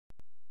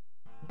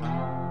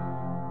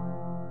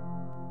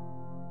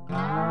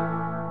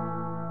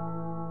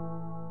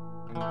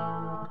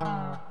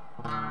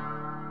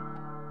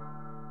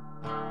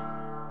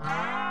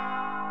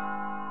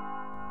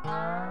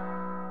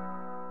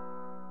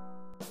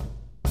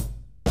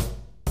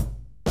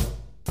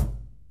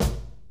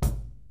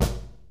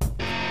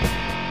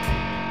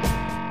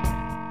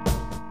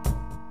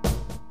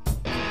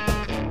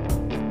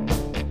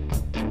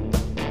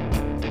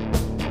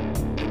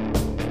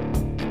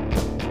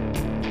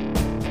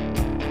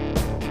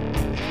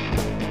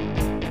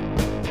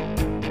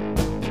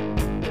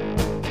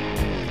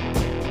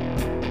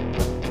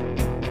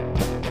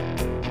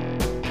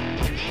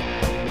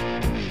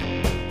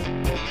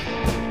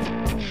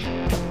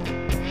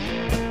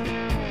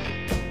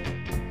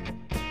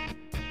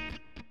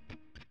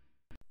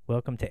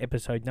Welcome to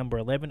episode number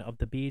 11 of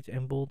the Beards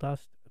and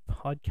Bulldust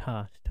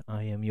podcast.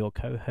 I am your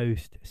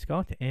co-host,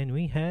 Scott, and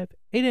we have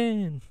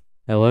Aiden.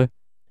 Hello.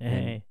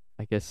 And Hey.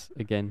 I guess,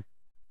 again,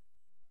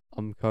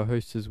 I'm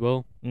co-host as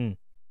well. Mm,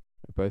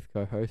 We're both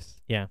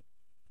co-hosts. yeah.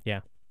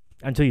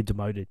 Until you're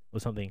demoted or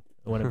something.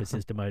 One of us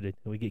is demoted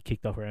and we get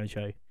kicked off our own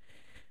show.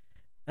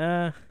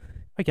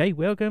 Okay,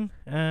 welcome.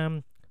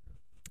 How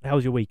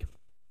was your week?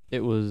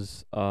 It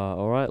was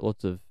alright.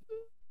 Lots of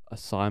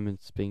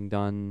assignments being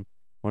done.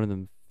 One of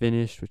them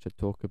finished, which I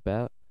talk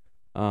about.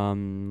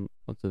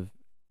 Lots of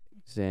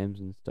exams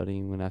and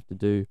studying I'm going to have to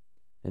do.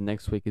 And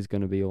next week is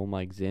going to be all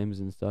my exams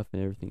and stuff and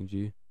everything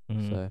due.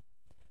 Mm. So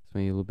it's going to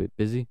be a little bit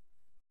busy.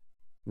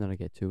 And then I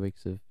get 2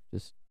 weeks of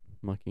just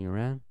mucking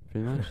around,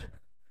 pretty much.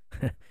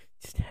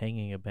 Just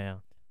hanging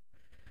about.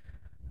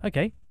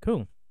 Okay,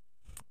 cool.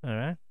 All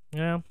right.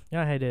 Well,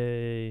 I had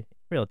a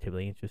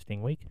relatively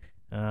interesting week.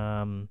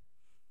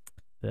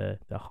 The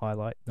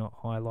highlight, not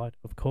highlight,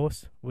 of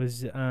course,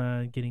 was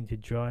getting to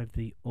drive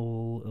the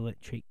all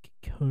electric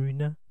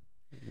Kona.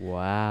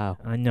 Wow.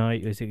 I know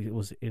it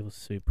was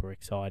super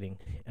exciting.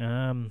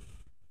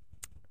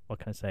 What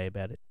can I say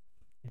about it?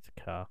 It's a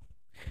car.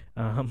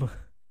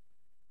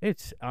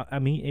 It's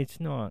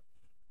not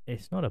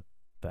a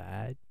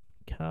bad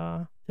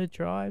car to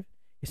drive.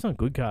 It's not a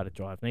good car to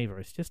drive neither.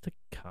 It's just a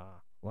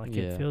car. Like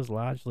Yeah. it feels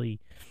largely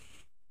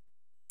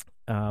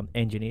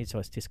engineered so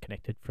it's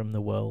disconnected from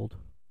the world.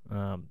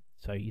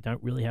 So you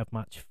don't really have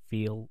much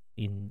feel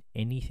in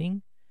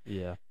anything.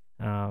 Yeah.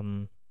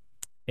 And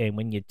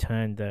when you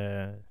turn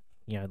the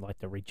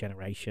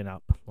regeneration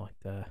up, like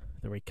the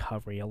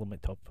recovery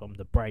element up from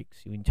the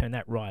brakes, when you turn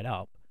that right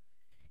up,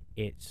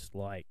 it's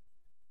like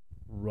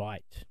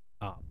right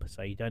up.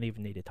 So you don't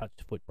even need to touch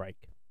the foot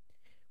brake,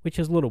 which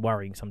is a little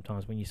worrying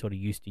sometimes when you're sort of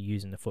used to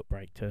using the foot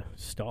brake to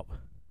stop.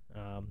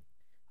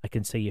 I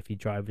can see if you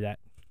drove that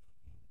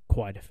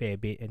quite a fair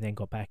bit and then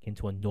got back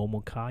into a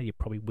normal car, you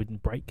probably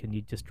wouldn't brake and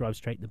you'd just drive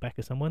straight in the back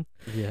of someone.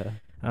 Yeah.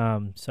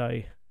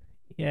 So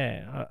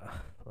yeah,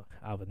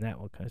 other than that,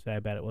 what can I say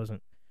about it?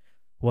 Wasn't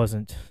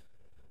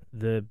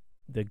the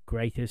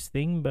greatest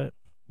thing, but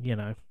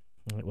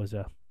it was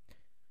a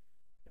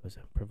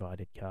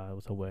provided car. It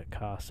was a work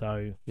car,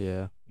 so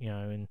Yeah.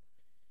 and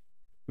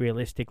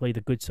realistically,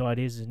 the good side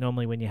is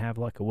normally when you have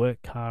like a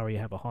work car or you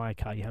have a hire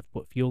car, you have to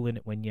put fuel in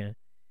it when you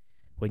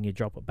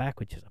drop it back,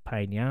 which is a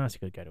pain in the ass. You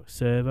got to go to a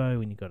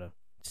servo and you got to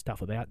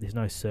stuff about. There's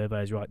no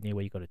servos right near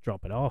where you got to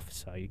drop it off,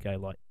 so you go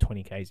like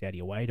 20 k's out of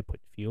your way to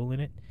put fuel in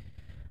it.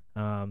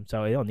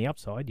 So on the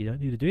upside, you don't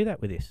need to do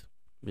that with this,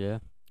 Yeah.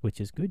 which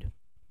is good.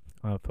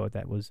 I thought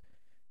that was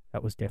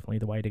definitely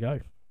the way to go.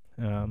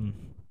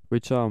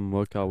 Which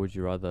work car would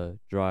you rather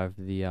drive,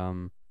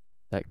 the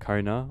that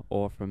Kona,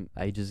 or from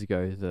ages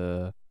ago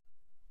the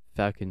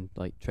Falcon,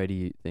 like Trader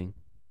Ute thing?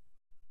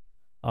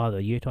 Oh,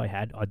 the Ute I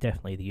had,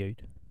 definitely the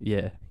Ute.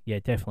 Yeah. Yeah,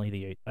 definitely the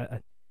Ute.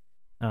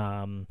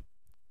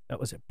 That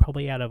was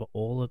probably out of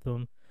all of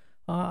them.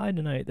 I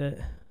don't know,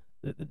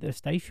 the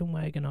station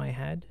wagon I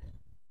had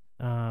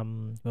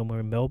when we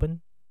were in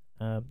Melbourne,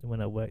 when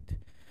I worked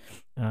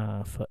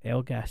for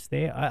Elgas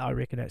there, I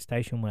reckon that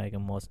station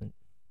wagon wasn't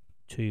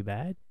too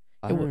bad.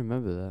 I don't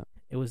remember that.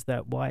 It was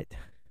that white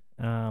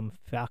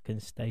Falcon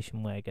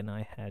station wagon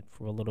I had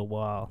for a little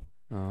while.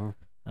 Oh.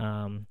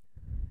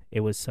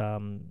 It was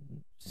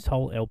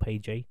sole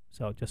LPG,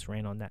 so it just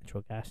ran on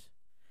natural gas.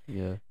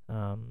 Yeah.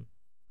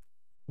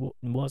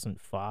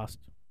 Wasn't fast,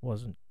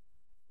 wasn't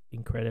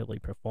incredibly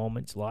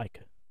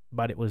performance-like,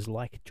 but it was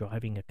like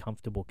driving a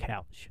comfortable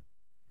couch.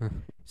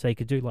 So you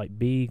could do like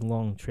big,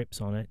 long trips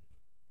on it,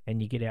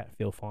 and you get out and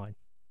feel fine.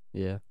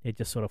 Yeah. It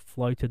just sort of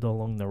floated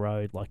along the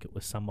road like it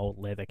was some old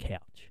leather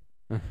couch.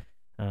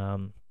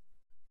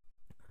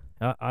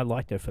 I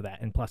liked it for that,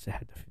 and plus it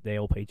had the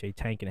LPG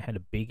tank, and it had a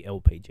big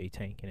LPG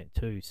tank in it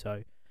too,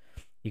 so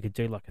you could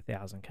do like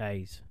 1,000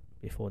 k's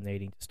before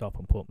needing to stop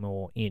and put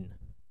more in.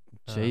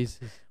 Jesus.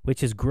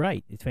 Which is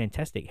great. It's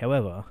fantastic.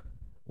 However,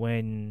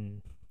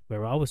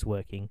 where I was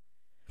working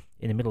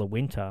in the middle of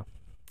winter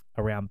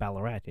around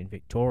Ballarat in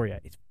Victoria,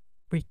 it's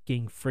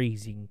freaking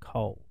freezing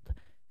cold.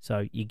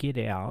 So you get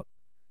out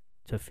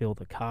to fill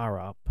the car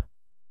up,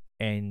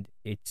 and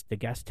the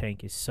gas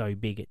tank is so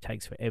big it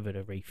takes forever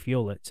to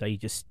refuel it. So you're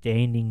just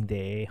standing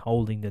there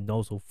holding the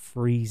nozzle,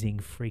 freezing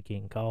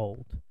freaking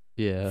cold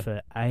Yeah.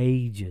 for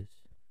ages.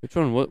 Which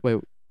one? What? Wait.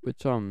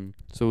 Which So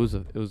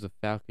it was a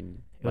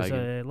Falcon. It was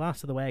wagon. a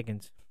last of the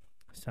wagons.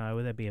 So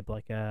would that be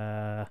like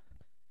The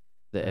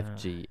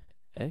FGX.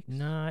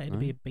 No, it'd No?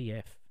 be a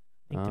BF.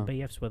 I think the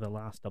BFs were the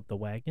last of the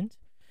wagons.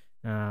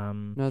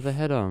 No, they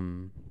had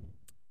Oh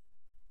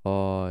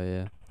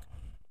yeah.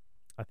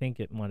 I think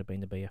it might have been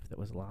the BF that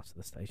was the last of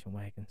the station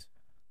wagons.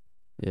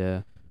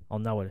 Yeah. I'll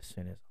know it as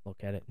soon as I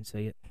look at it and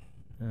see it.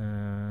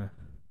 Let's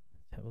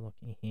have a look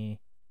in here.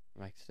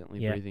 I'm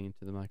accidentally Yeah. breathing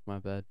into the mic. My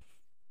bad.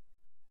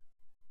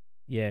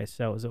 Yeah,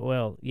 so it was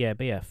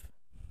BF.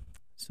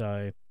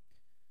 So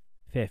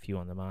fair few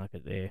on the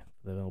market there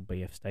for the old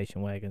BF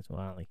station wagons. Well,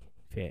 only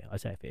fair. I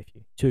say a fair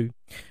few. 2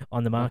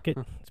 on the market.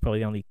 It's probably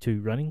the only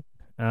 2 running.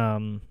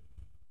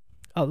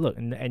 Oh, look,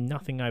 and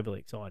nothing overly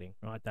exciting,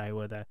 right?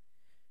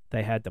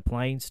 They had the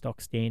plain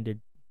stock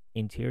standard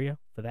interior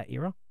for that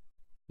era.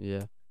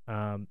 Yeah.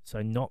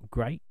 So not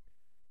great.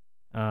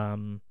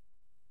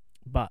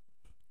 But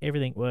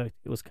everything worked.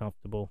 It was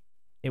comfortable.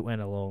 It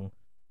went along.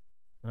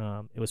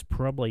 It was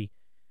probably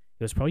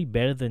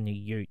better than the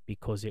Ute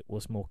because it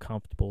was more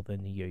comfortable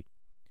than the Ute.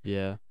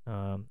 Yeah.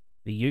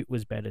 The Ute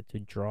was better to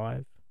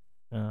drive.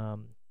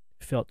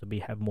 Felt to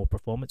have more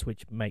performance,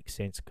 which makes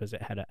sense because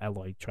it had an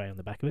alloy tray on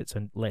the back of it,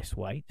 so less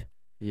weight.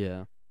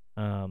 Yeah.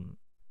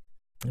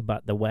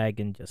 But the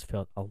wagon just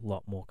felt a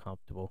lot more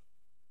comfortable.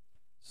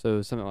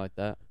 So something like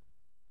that.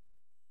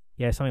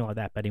 Yeah, something like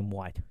that, but in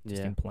white,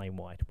 just Yeah. in plain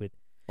white. With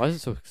Why is it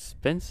so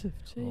expensive?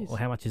 Jeez.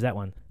 how much is that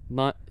one?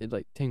 Not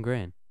like 10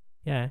 grand.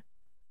 Yeah.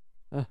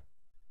 Ah.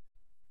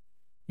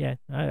 Yeah,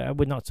 it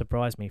would not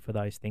surprise me for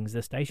those things.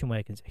 The station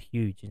wagons are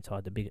huge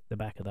inside the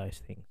back of those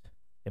things.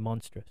 They're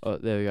monstrous. Oh,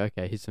 there we go.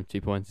 Okay, here's some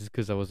cheap ones. It's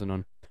because I wasn't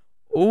on.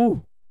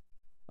 Oh,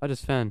 I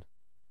just found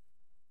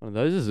one of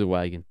those is a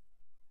wagon.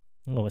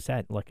 Oh, what's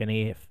that? Like an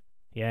EF?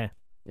 Yeah.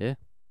 Yeah.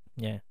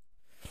 Yeah.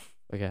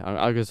 Okay,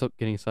 I'll go stop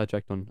getting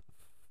sidetracked on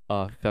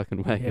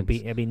Falcon wagons.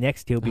 It'll be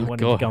next. He'll be Oh,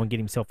 wanting God. to go and get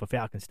himself a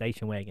Falcon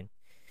station wagon.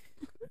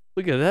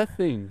 Look at that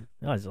thing.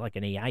 Oh, it's like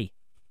an EA.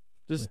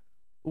 Just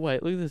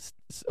wait, look at this.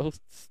 It's all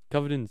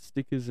covered in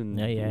stickers and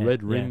Yeah,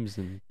 red yeah. rims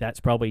and That's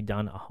probably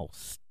done a whole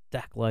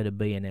stack load of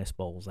BNS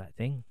balls. That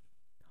thing.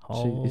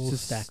 Whole it's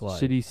just stack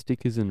load. shitty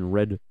stickers and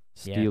red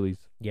Yeah. steelies.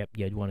 Yep.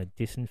 You'd want to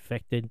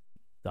disinfect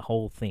the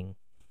whole thing.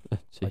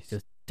 Like Jeez.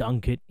 just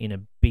dunk it in a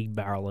big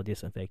barrel of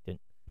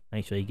disinfectant.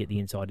 Make sure you get the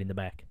inside in the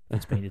back.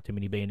 It's been too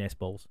many BNS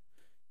balls.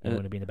 You And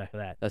want to be in the back of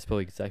that. That's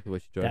probably exactly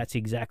what you drove. That's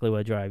exactly what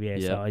I drove. Yeah.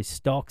 Yeah. So a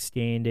stock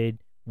standard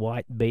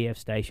white BF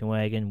station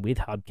wagon with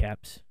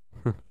hubcaps.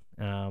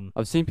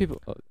 I've seen people.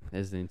 Oh,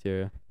 there's the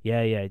interior.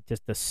 Yeah.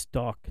 Just the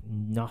stock.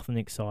 Nothing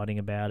exciting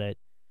about it.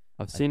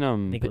 I've seen I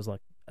think it was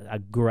like a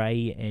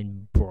grey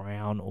and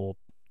brown or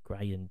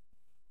grey and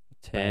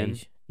tan.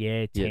 beige.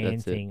 Yeah, Yeah, tan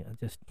that's it. thing.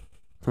 I just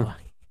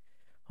like,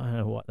 I don't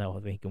know what they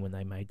were thinking when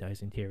they made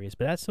those interiors,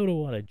 but that's sort of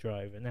what I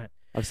drove. And that,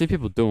 I've seen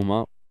people do them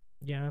up.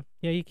 yeah,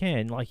 you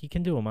can. Like, you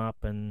can do them up,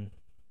 and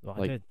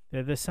Like-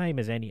 they're the same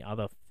as any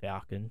other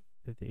Falcon.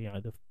 You know,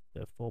 the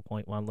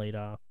 4.1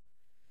 liter,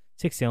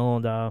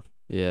 6-cylinder.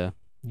 Yeah,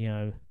 You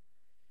know,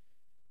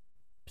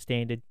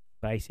 standard,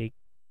 basic,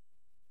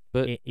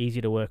 But-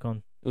 easy to work on.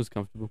 it was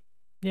comfortable.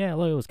 Yeah,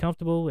 look, it was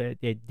comfortable. It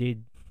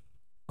did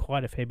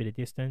quite a fair bit of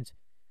distance.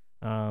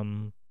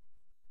 Grand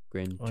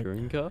Like-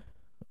 touring car.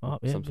 Oh,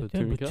 yeah, Some sort of yeah,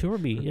 touring car?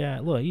 Turby, yeah.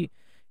 Look,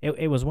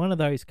 it was one of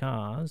those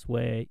cars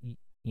where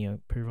you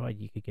know,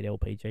 provided you could get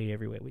LPG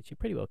everywhere, which you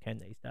pretty well can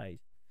these days.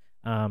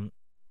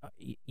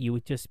 You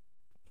would just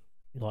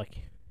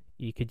like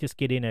you could just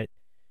get in it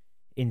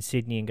in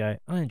Sydney and go,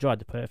 I'm gonna drive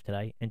to Perth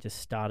today, and just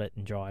start it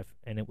and drive,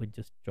 and it would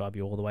just drive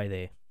you all the way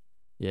there,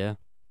 Yeah.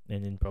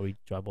 and then probably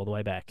drive all the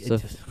way back. So-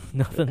 It's just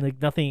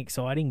nothing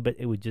exciting, but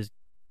it just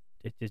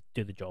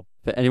do the job.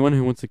 For anyone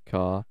who wants a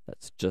car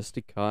that's just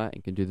a car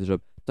and can do the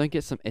job, don't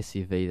get some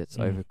SUV that's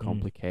Mm,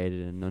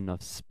 overcomplicated and not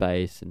enough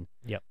space and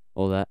Yep.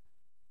 all that.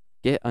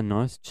 Get a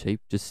nice,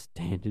 cheap, just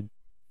standard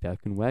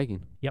Falcon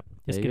wagon. Yep,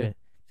 There you go. just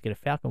get a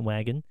Falcon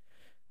wagon,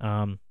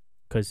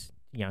 because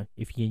you know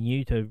if you're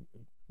new to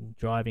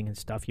driving and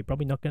stuff, you're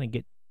probably not going to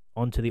get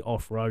onto the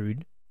off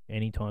road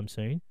anytime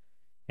soon.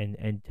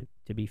 And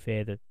to be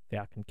fair, the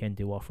Falcon can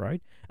do off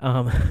road.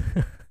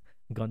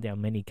 Gone down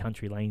many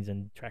country lanes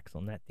and tracks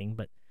on that thing,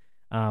 but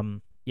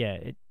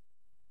yeah,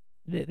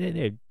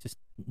 they're just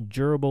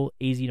durable,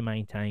 easy to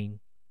maintain,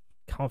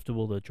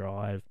 comfortable to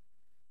drive.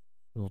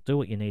 Will do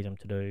what you need them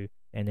to do,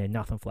 and they're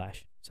nothing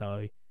flash.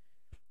 So,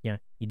 you know,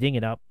 you ding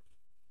it up,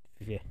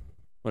 yeah,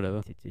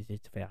 Whatever.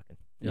 it's a Falcon.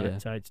 You know, Yeah.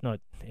 so it's not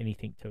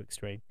anything too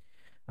extreme.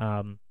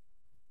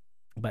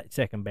 But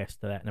second best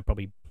to that, and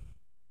probably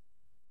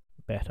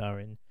better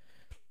in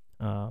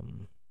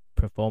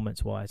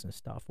performance wise and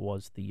stuff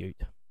was the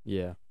Ute.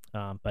 Yeah.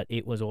 But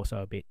it was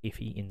also a bit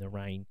iffy in the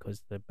rain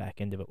because the back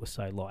end of it was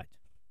so light.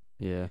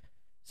 Yeah.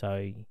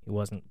 So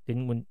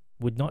it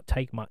would not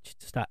take much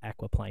to start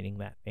aquaplaning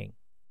that thing.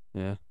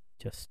 Yeah.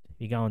 Just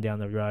you're going down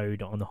the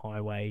road on the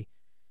highway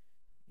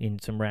in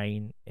some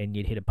rain and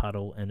you'd hit a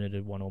puddle and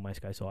it'd want to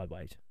almost go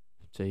sideways.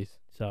 Jeez.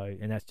 So,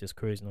 and that's just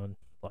cruising on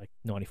like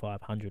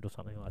 9500 or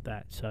something like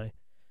that. So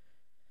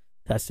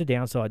that's the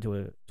downside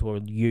to a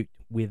Ute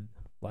with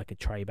like a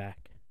tray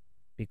back,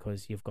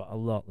 because you've got a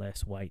lot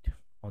less weight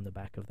on the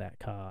back of that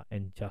car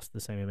and just the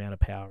same amount of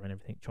power and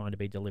everything trying to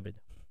be delivered.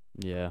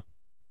 Yeah.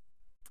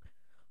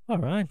 All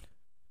right.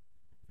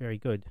 Very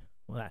good.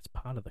 Well, that's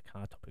part of the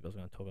car topic I was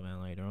going to talk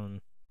about later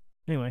on.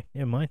 Anyway,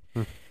 never mind.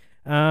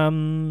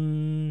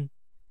 The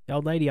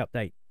old lady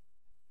update.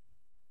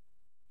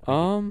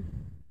 I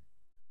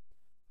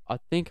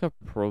think I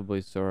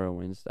probably saw her on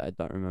Wednesday. I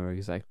don't remember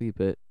exactly,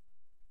 but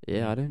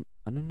yeah, I don't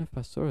know if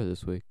I saw her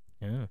this week.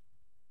 Yeah.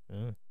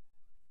 If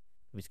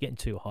it's getting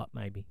too hot,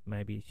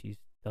 maybe she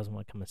doesn't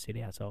want to come and sit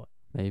outside.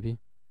 Maybe.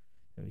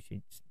 Maybe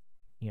she's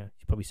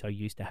probably so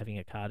used to having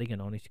a cardigan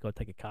on. If she's got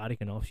to take a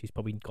cardigan off, she's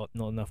probably got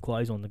not enough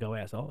clothes on to go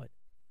outside.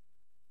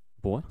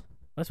 What?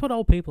 That's what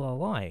old people are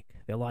like.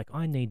 They're like,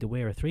 I need to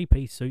wear a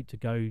 3-piece suit to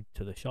go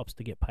to the shops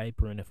to get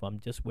paper, and if I'm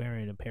just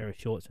wearing a pair of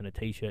shorts and a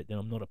t-shirt, then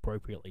I'm not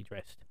appropriately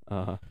dressed.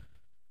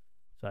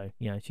 So,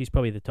 she's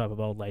probably the type of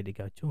old lady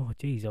to go, oh,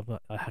 geez,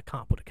 I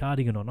can't put a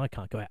cardigan on. I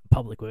can't go out in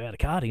public without a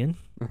cardigan.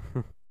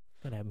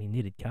 Gotta have me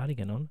knitted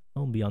cardigan on.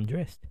 I'll be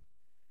undressed.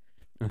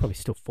 Probably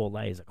still 4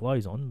 layers of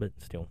clothes on, but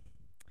still.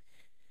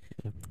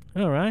 Yeah.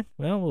 All right.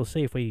 Well, we'll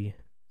see if we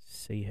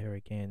see her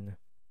again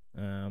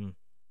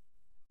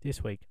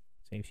this week.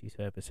 See if she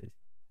surfaces.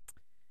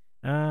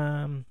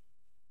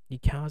 Your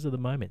cars of the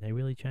moment, they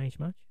really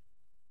changed much?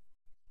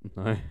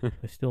 No.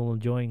 We're still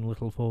enjoying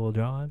little 4-wheel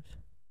drives?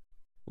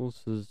 All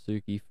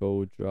Suzuki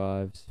 4-wheel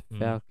drives,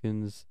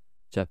 Falcons,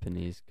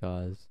 Japanese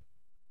cars,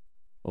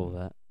 all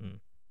that.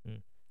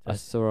 I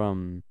saw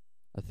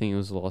I think it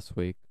was last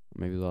week,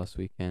 maybe last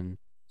weekend,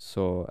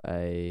 saw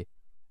a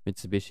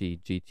Mitsubishi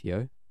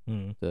GTO,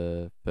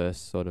 the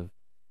first sort of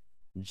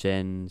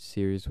Gen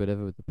series,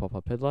 whatever, with the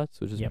pop-up headlights,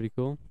 which is pretty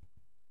cool.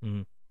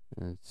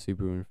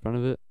 Subaru in front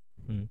of it.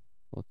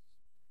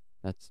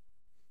 That's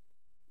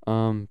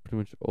pretty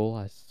much all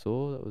I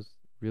saw that was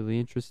really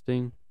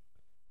interesting.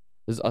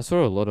 I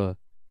saw a lot of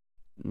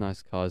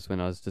nice cars when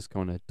I was just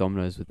going to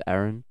Domino's with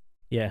Aaron.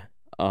 Yeah.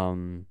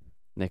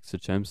 Next to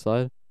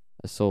Chermside.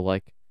 I saw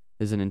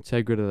there's an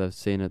Integra that I've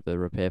seen at the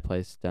repair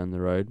place down the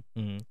road.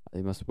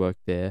 They must work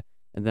there.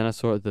 And then I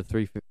saw the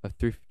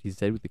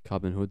 350Z with the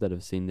carbon hood that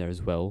I've seen there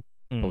as well,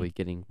 probably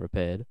getting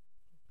repaired.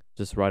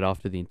 Just right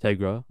after the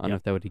Integra. I don't know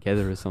if they were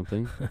together or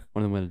something. One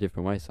of them went a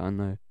different way, so I don't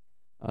know.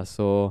 I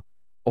saw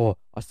a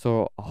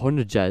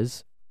Honda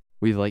Jazz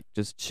with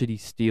just shitty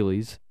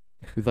Steelies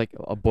with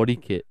a body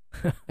kit.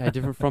 It had a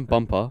different front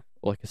bumper,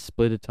 or a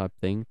splitter type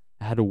thing.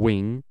 It had a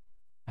wing.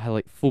 It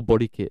had full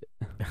body kit,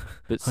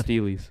 but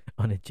Steelies.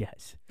 On a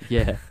Jazz.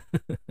 Yeah.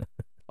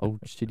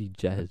 Old shitty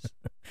Jazz.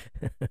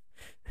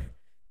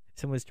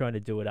 Someone's trying to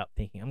do it up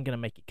thinking, I'm going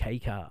to make a K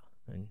car.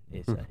 And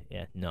it's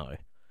no.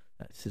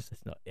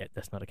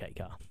 That's not a K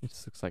car. It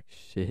just looks like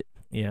shit.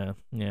 Yeah.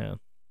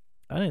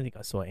 I don't think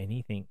I saw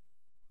anything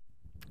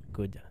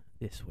good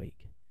this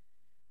week.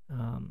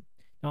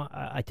 No,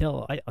 I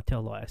tell a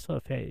lie. I saw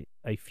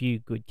a few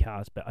good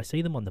cars, but I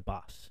see them on the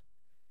bus,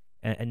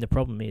 and the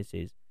problem is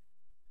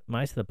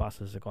most of the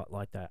buses have got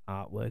that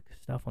artwork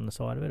stuff on the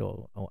side of it,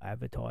 or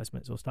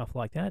advertisements or stuff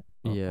like that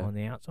on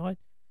the outside.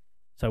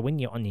 So when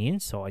you're on the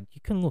inside, you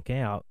can look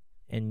out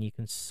and you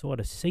can sort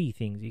of see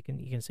things. You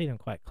can see them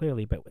quite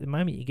clearly. But the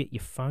moment you get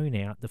your phone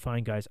out, the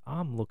phone goes,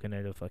 "I'm looking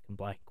at a fucking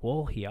blank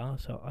wall here,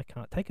 so I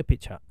can't take a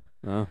picture."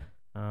 Oh.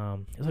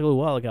 It was a little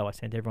while ago. I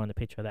sent everyone the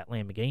picture of that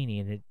Lamborghini,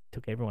 and it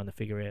took everyone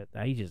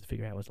ages to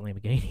figure out it was a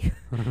Lamborghini.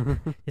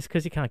 It's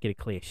because you can't get a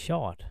clear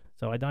shot.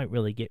 So I don't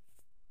really get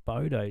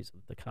photos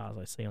of the cars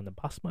I see on the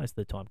bus most of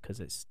the time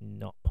because it's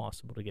not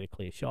possible to get a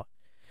clear shot.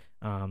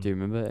 Do you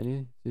remember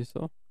any you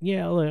saw?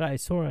 Yeah, look, I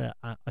saw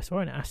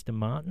an Aston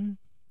Martin,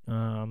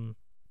 a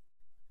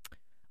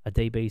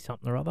DB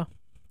something or other.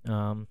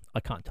 I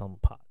can't tell them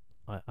apart.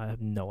 I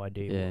have no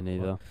idea. Yeah,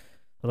 neither.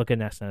 I look at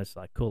an Aston, it's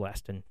Cool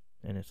Aston.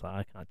 And it's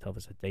I can't tell if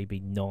it's a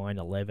DB9,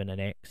 11, an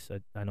X,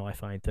 an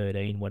iPhone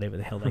 13, whatever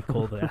the hell they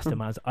call the Aston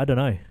Martins. I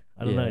don't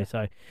know.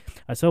 So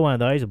I saw one of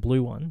those, a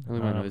blue one. The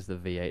only one was the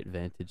V8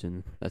 Vantage,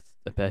 and that's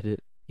about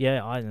it.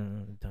 Yeah, I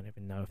don't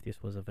even know if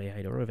this was a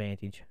V8 or a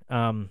Vantage.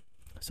 But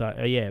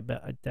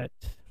that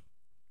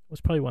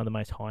was probably one of the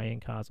most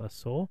high-end cars I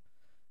saw.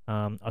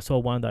 I saw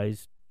one of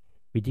those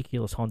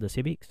ridiculous Honda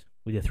Civics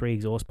with the 3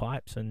 exhaust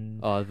pipes and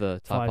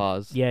the Type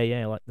Rs.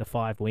 Yeah, like the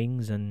 5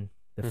 wings and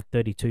the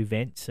 32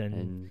 vents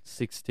and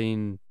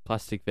 16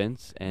 plastic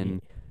vents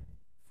and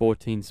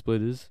 14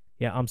 splitters.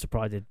 Yeah, I'm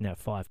surprised it didn't have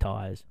 5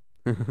 tires.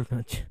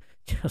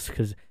 Just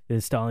because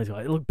the styling's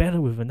like, it looked better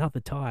with another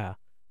tire.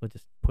 We'll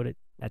just put it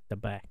at the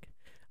back.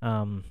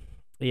 I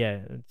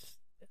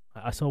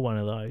saw one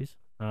of those.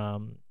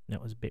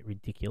 That was a bit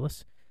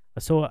ridiculous.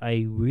 I saw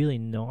a really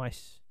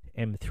nice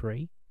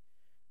M3.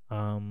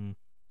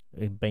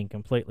 It been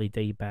completely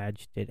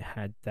debadged. It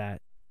had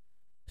that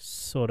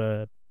sort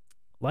of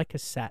like a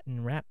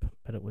satin wrap,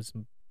 but it was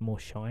more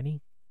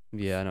shiny.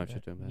 Yeah, I know what you're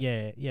talking about.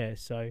 Yeah.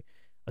 So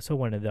I saw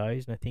one of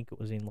those, and I think it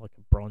was in a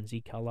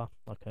bronzy color,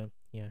 like a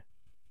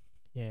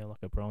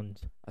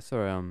bronze. I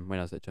saw when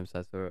I was at Chermside,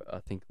 I saw I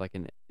think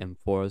an M4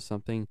 or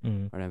something,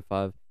 or an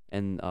M5,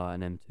 and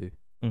an M2.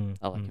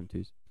 I like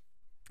M2s.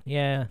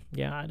 Yeah,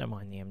 I don't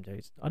mind the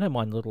M2s. I don't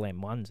mind little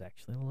M1s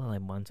actually. Little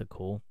M1s are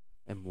cool.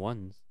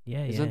 M1s.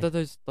 Yeah. Isn't that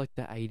those the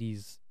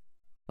 80s,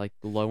 the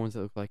low ones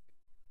that look like?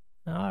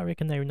 No, I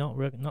reckon they were not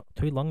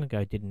too long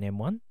ago did an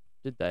M1.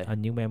 Did they? A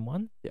new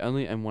M1? The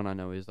only M1 I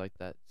know is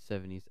that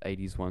 70s,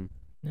 80s one.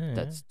 Yeah.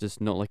 That's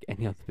just not like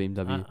any other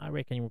BMW. I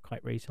reckon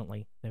quite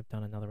recently they've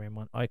done another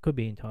M1. I could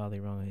be entirely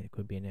wrong. It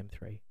could be an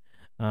M3.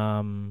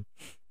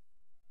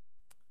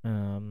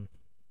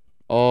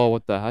 Oh,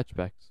 what the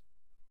hatchbacks?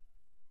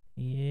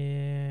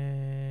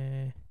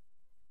 Yeah.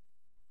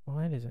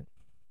 Why does it?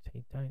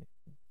 See,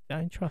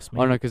 don't trust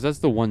me. Oh no, because that's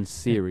the 1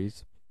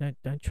 series.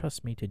 Don't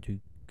trust me to do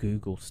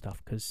Google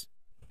stuff because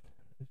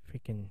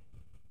freaking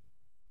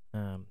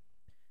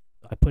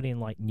I put in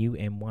like new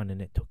M1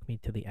 and it took me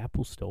to the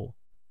Apple store.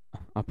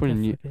 I put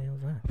in new. What the hell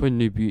is that? I put in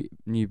new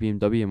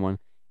BMW M1,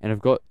 and I've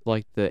got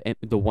like the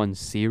 1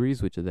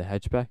 Series, which are the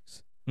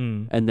hatchbacks,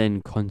 and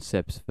then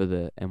concepts for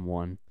the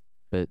M1.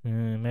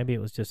 Maybe it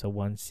was just a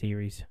 1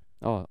 Series.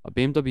 Oh, a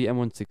BMW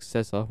M1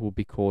 successor will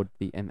be called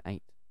the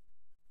M8.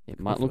 It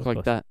might look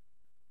like that.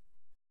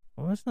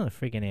 Well, that's not a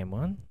friggin'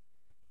 M1.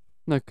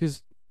 No,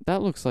 'cause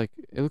that looks like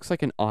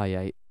an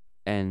i8,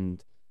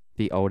 and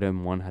the old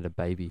M1 had a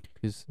baby.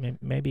 'Cause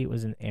Maybe it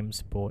was an M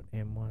Sport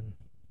M1.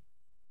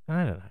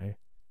 I don't know.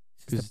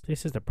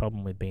 This is the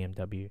problem with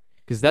BMW.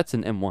 that's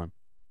an M1.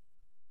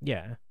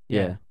 Yeah.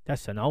 Yeah.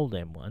 That's an old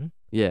M1.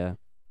 Yeah.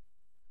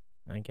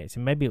 Okay, so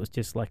maybe it was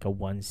just like a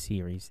 1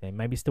 Series then.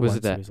 Maybe it's the Was 1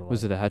 it that? Series.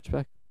 Was it a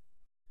hatchback?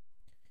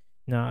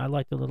 No, I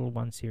like the little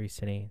 1 Series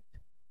sedan.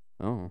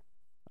 Oh,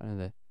 I don't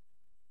know that.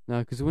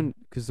 No, 'cause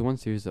the 1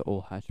 Series are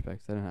all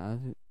hatchbacks. I don't know.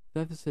 Do they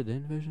have a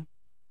sedan version?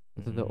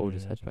 I thought they're all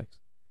just hatchbacks.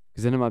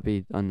 'Cause then it might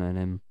be, I don't know,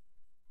 an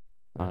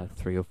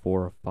M3 or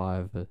 4 or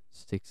 5 or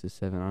 6 or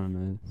 7. I don't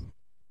know.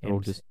 They're all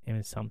just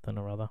M something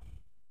or other.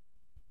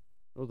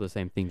 all the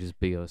same thing, just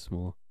bigger or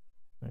smaller.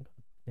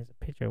 There's a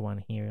picture of one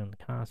here on the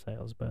car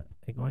sales, but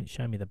it won't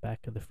show me the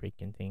back of the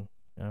freaking thing.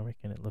 I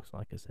reckon it looks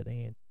like a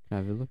sedan. Can I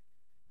have a look?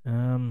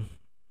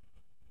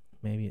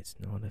 Maybe it's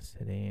not a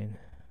sedan.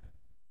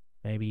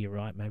 Maybe you're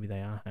right. Maybe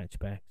they are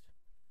hatchbacks.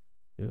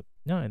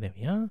 No, there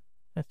we are.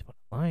 That's what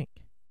I like.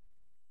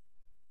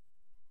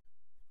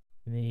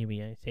 There we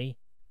go. See,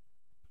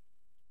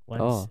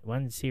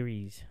 1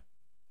 Series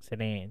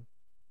sedan.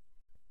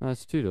 No,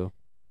 it's 2-door.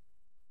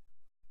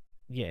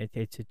 Yeah,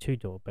 it's a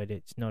 2-door, but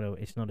it's not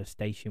a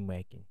station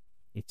wagon.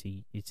 It's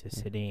a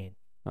sedan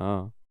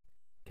Oh.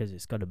 because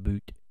it's got a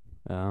boot.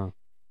 Oh.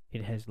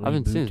 It has. I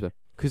haven't seen boot. it,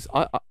 because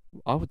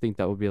I would think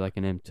that would be like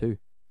an M2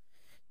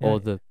 or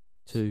the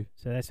 2.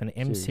 So that's an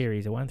M Series.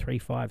 Series, a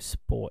 135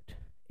 Sport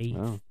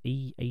Oh.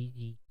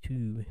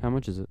 E82. How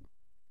much is it?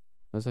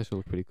 Those actually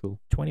look pretty cool.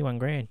 21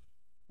 grand.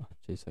 Oh,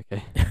 jeez,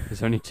 okay.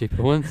 There's only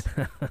cheaper ones.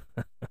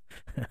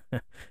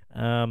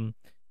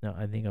 No,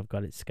 I think I've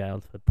got it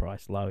scaled for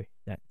price low.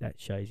 That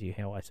shows you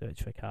how I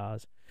search for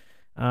cars.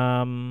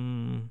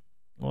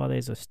 Well,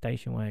 there's a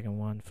station wagon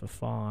one for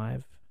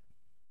 5.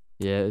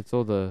 Yeah, it's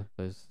all those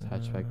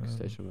hatchback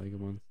station wagon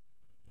ones,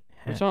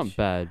 which aren't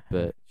bad,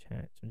 but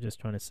hatch. I'm just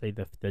trying to see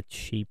the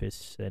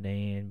cheapest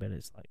sedan, but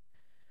it's like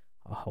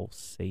a whole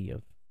sea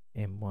of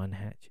M1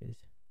 hatches.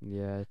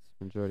 yeah, it's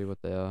majority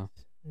what they are.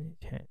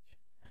 Hatch.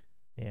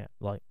 Yeah,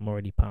 like I'm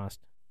already past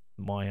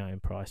my own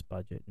price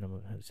budget, and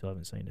I still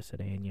haven't seen a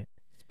sedan yet.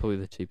 It's probably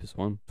the cheapest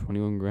one,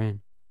 21 grand.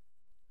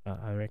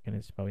 I reckon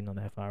it's probably not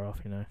that far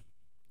off, going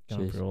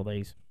Jeez. through all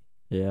these.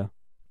 Yeah.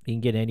 You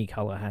can get any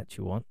colour hatch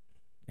you want,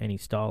 any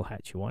style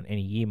hatch you want,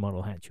 any year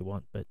model hatch you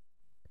want, but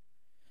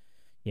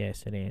yeah,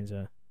 sedans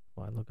are,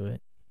 by the look of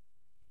it,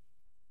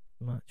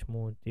 much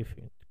more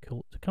difficult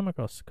to come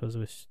across because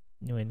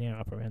we're now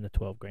up around the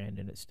 12 grand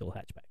and it's still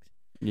hatchbacks.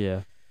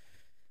 Yeah.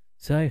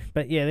 So,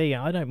 but yeah, there you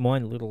go. I don't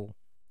mind little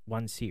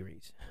 1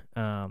 Series.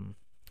 I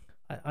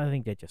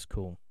think they're just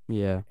cool.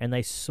 Yeah. And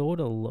they sort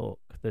of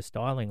the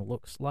styling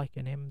looks like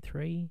an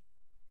M3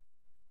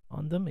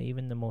 on them,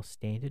 even the more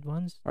standard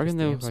ones. I reckon just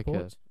they the look M like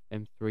Sports. a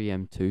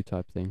M3, M2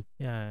 type thing.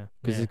 Yeah.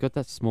 Because it's got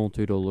that small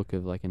 2-door look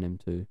of like an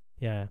M2.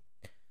 Yeah.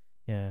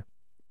 Yeah.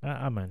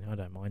 I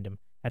don't mind them.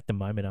 At the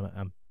moment,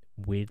 I'm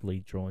weirdly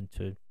drawn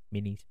to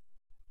minis.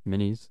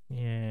 Minis.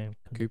 Yeah.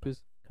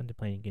 Coopers.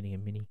 Contemplating getting a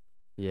mini.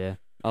 Yeah.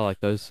 I like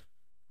those.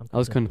 I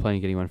was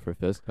contemplating getting one for a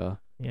first car.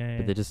 Yeah.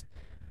 But they're just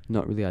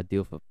not really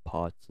ideal for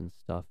parts and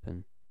stuff.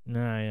 And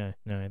No,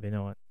 they're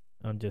not.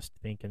 I'm just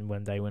thinking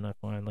one day when I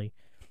finally,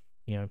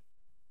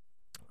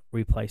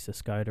 replace the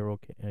Skoda or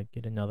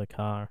get another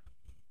car,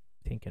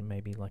 thinking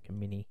maybe like a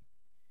mini,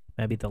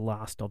 maybe the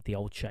last of the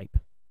old shape,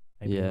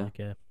 maybe like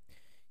a,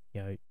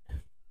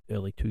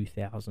 early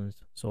 2000s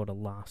sort of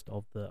last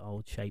of the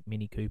old shape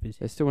Mini Coopers.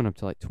 they still went up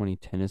to like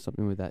 2010 or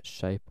something with that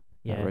shape,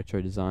 Yeah, that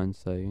retro design.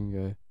 So you can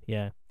go.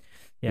 yeah.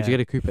 Would you get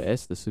a Cooper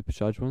S, the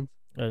supercharged ones?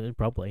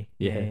 Probably.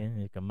 Yeah.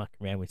 You can muck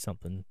around with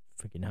something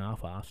freaking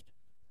half-assed.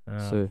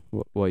 So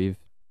what you've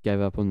gave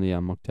up on the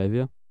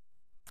Octavia?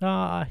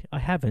 I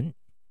haven't.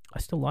 I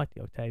still like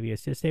the Octavia.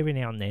 It's just every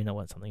now and then I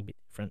want something a bit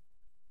different,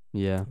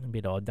 Yeah. a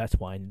bit odd. That's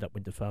why I ended up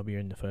with the Fabia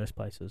in the first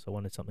place. Is I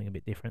wanted something a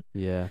bit different.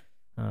 Yeah.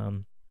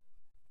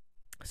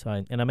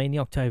 So, and I mean the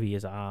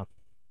Octavias are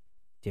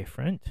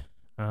different.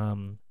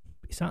 I'm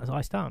starting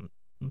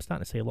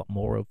to see a lot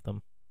more of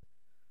them.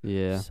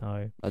 Yeah.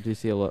 So I do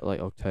see a lot like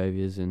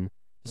Octavias and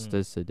just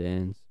those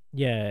sedans.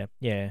 yeah.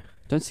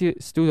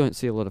 Still don't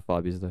see a lot of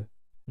Fabias though.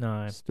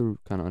 No. Still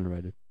kind of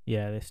underrated.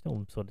 Yeah, they're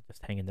still sort of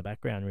just hanging in the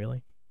background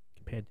really,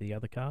 compared to the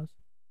other cars.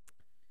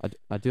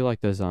 I do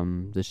like those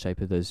the shape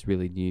of those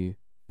really new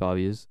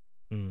Fabias.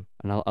 Mm.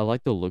 And I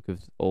like the look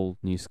of all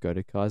new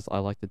Skoda cars. I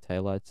like the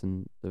taillights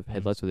and the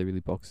headlights where they're really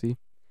boxy.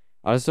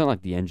 I just don't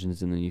like the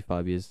engines in the new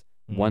Fabias.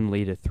 1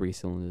 litre 3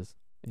 cylinders.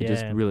 It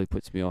just really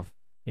puts me off.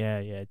 Yeah.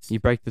 It's You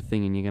break the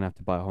thing and you're gonna have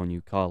to buy a whole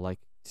new car. Like,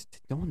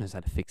 no one knows how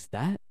to fix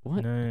that.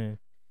 What? no.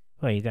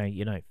 Well, you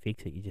don't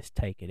fix it. You just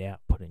take it out,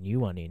 put a new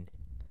one in.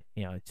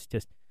 It's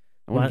just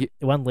I want to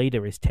get 1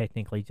 liter is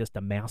technically just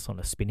a mouse on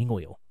a spinning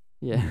wheel.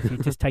 yeah. If you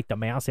just take the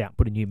mouse out,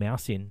 put a new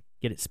mouse in,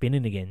 get it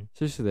spinning again.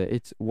 Seriously, there,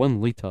 it's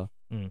 1 liter.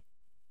 Mm.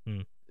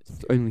 Mm.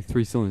 It's only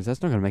 3 cylinders.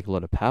 That's not going to make a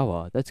lot of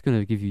power. That's going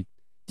to give you.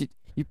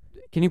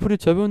 Can you put a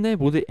turbo in there?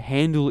 Will it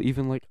handle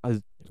even like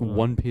a Well,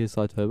 1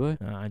 psi turbo?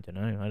 I don't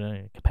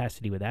know.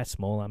 Capacity with that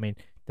small. I mean,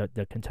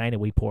 the container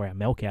we pour our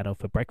milk out of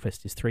for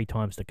breakfast is 3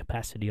 times the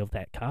capacity of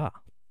that car.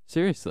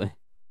 Seriously?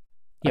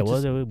 Yeah, I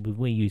just-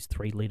 we use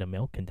 3 liter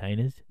milk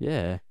containers.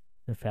 Yeah.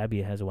 And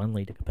Fabia has a 1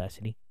 liter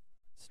capacity.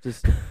 It's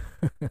just.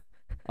 I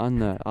don't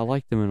know. I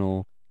like them and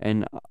all.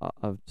 And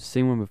I've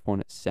seen one before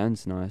and it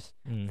sounds nice.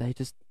 Mm. They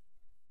just.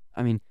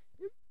 I mean,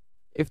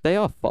 if they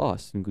are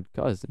fast and good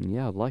cars, then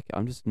yeah, I like it.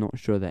 I'm just not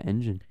sure of their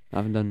engine. I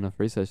haven't done enough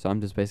research, so I'm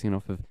just basing it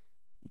off of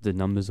the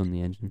numbers on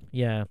the engine.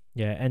 Yeah,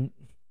 and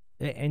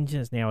the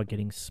engines now are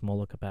getting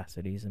smaller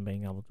capacities and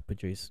being able to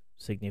produce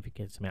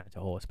significant amounts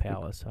of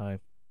horsepower. So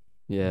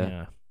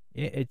Yeah.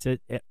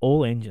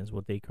 all engines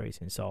will decrease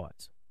in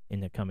size in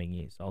the coming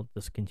years. They'll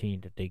just continue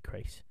to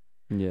decrease.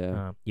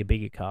 Yeah. Your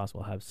bigger cars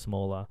will have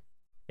smaller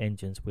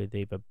engines with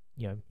either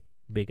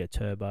bigger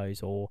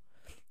turbos or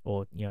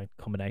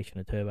combination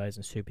of turbos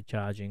and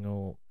supercharging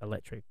or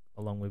electric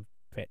along with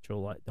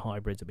petrol. Like the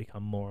hybrids have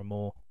become more and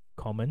more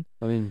common.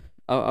 I mean,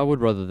 I would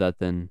rather that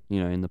than,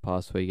 in the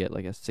past where you get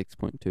like a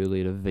 6.2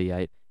 liter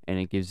V8 and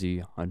it gives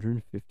you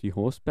 150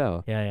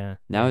 horsepower. Yeah.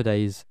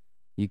 Nowadays,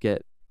 you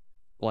get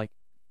like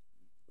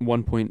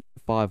 1.5,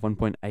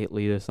 1.8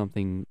 liter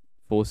something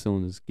 4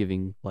 cylinders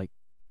giving like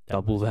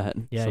double that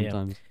Yeah,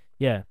 sometimes.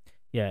 Yeah.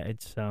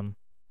 It's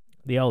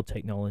the old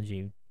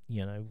technology,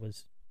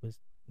 was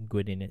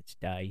good in its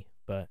day,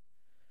 but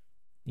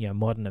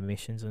modern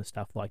emissions and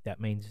stuff like that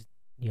means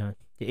the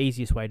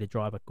easiest way to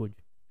drive a good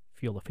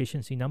fuel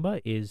efficiency number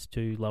is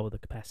to lower the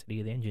capacity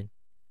of the engine.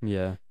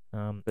 Yeah. But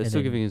And it's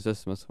still then- giving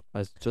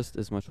us just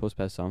as much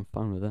horsepower, so I'm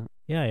fine with that.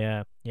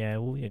 Yeah.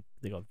 Well,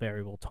 they got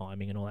variable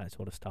timing and all that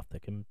sort of stuff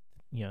that can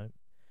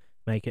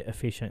make it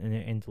efficient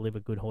and deliver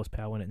good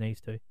horsepower when it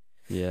needs to.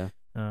 Yeah.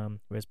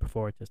 Whereas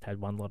before it just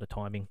had one lot of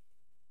timing.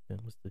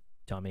 That was the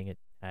timing it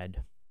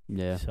had.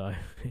 Yeah. So,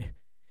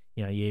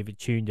 you either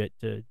tuned it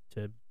to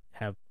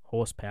have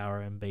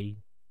horsepower and be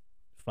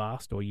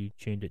fast, or you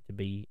tuned it to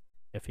be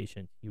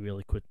efficient. You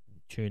really could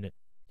tune it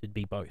to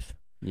be both.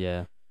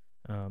 Yeah.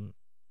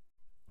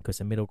 Because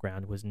the middle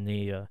ground was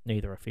neither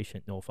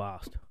efficient nor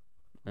fast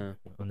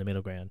on the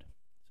middle ground.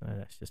 So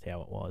that's just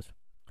how it was.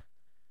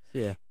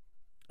 Yeah.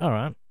 All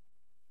right.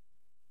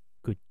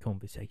 Good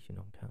conversation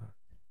on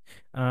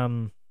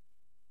cars.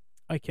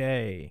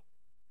 Okay.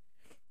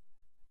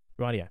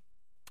 Rightio.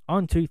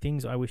 On to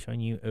things I wish I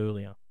knew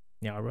earlier.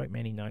 Now, I wrote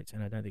many notes,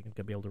 and I don't think I'm going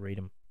to be able to read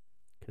them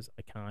because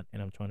I can't,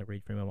 and I'm trying to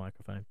read through my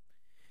microphone.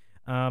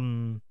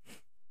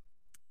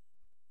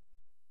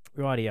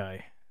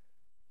 Rightio.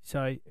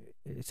 So,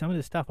 some of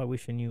the stuff I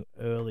wish I knew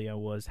earlier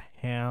was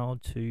how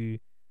to,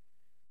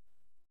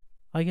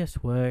 I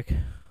guess, work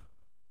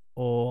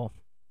or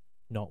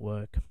not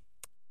work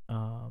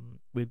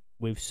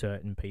with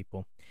certain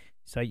people.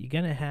 So you're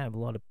going to have a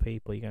lot of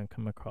people you're going to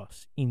come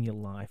across in your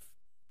life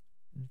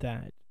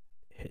that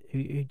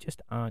who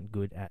just aren't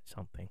good at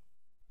something.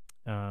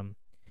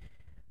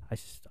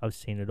 I've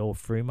seen it all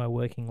through my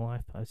working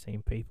life. I've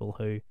seen people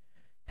who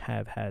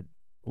have had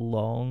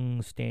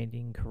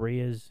long-standing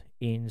careers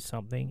in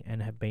something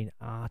and have been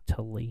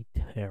utterly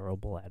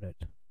terrible at it.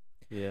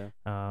 Yeah.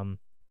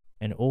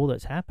 And all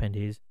that's happened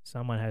is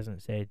someone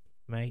hasn't said,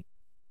 "Mate,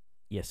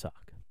 you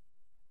suck.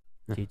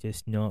 You're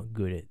just not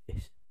good at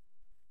this."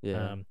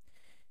 Yeah.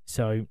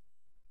 So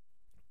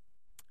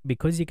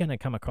because you're going to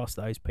come across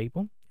those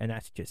people, and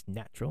that's just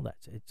natural,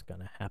 it's going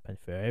to happen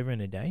forever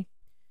and a day.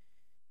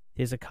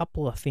 There's a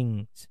couple of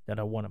things that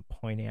I want to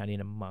point out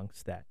in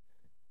amongst that,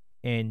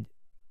 and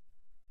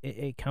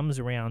it comes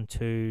around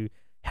to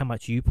how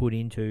much you put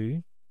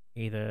into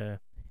either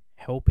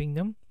helping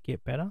them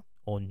get better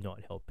or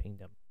not helping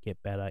them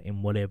get better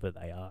in whatever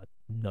they are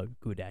no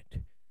good at.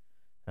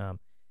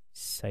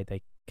 Say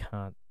they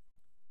can't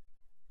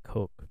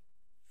cook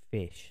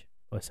fish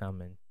or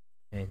something,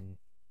 and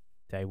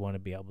they want to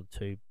be able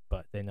to,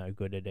 but they're no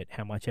good at it.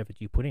 How much effort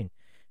do you put in?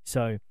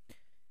 So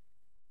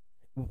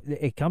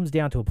it comes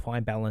down to a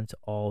fine balance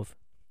of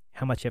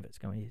how much effort it's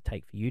going to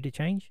take for you to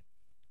change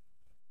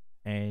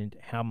and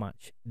how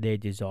much their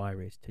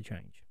desire is to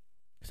change.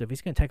 So if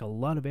it's going to take a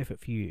lot of effort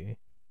for you,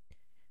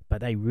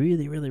 but they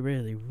really, really,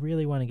 really,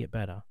 really want to get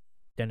better,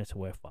 then it's a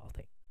worthwhile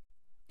thing.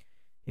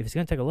 If it's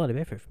going to take a lot of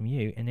effort from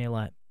you and they're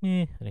like,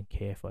 I don't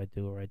care if I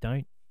do or I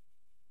don't,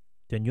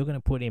 then you're going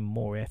to put in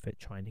more effort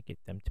trying to get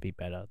them to be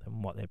better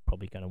than what they're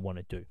probably going to want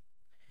to do.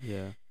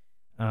 Yeah.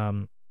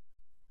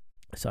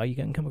 So you're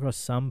going to come across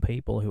some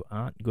people who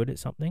aren't good at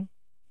something,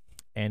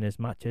 and as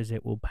much as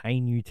it will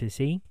pain you to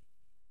see,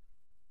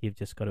 you've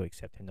just got to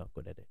accept they're not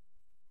good at it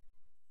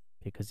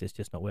because it's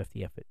just not worth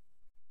the effort.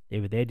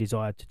 Either their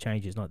desire to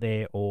change is not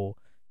there, or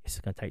it's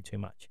going to take too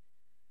much.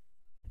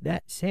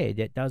 That said,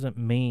 that doesn't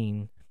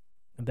mean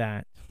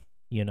that,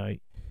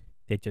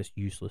 they're they're just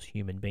useless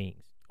human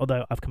beings.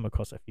 Although I've come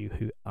across a few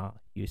who are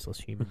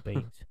useless human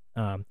beings.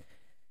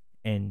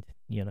 And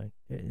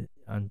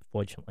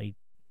unfortunately,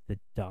 the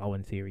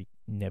Darwin theory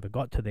never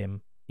got to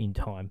them in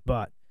time.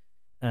 But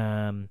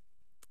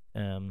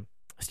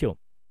still,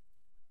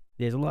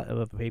 there's a lot of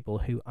other people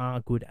who are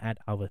good at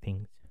other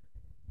things,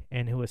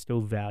 and who are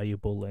still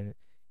valuable and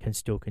can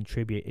still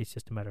contribute. It's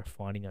just a matter of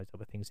finding those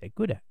other things they're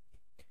good at.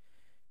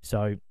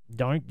 So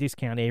don't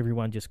discount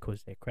everyone just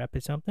because they're crap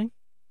at something.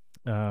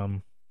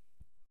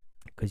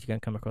 Because you're going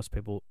to come across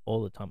people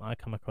all the time. I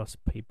come across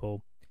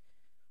people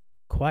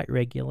quite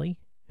regularly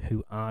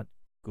who aren't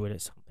good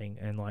at something,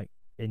 and like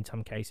in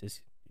some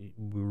cases,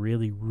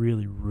 really,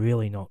 really,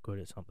 really not good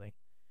at something.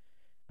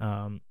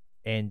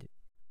 And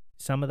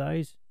some of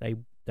those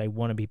they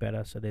want to be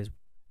better, so there's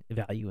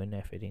value and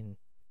effort in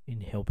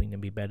helping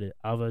them be better.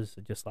 Others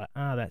are just like,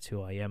 that's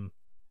who I am,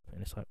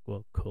 and it's like,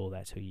 well, cool,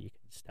 that's who you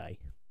can stay,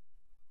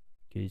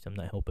 because I'm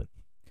not helping.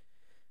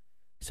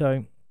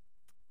 So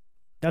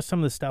that's some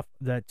of the stuff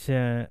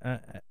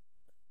that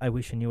I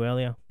wish I knew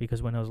earlier,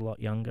 because when I was a lot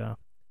younger,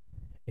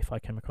 if I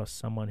came across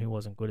someone who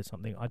wasn't good at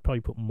something, I'd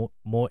probably put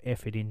more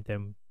effort in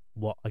than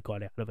what I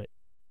got out of it,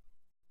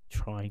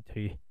 trying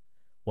to,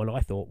 what I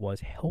thought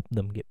was help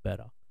them get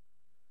better.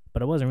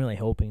 But I wasn't really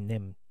helping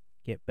them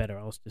get better.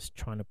 I was just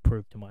trying to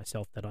prove to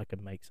myself that I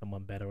could make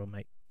someone better, or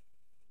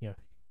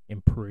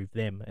improve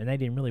them. And they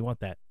didn't really want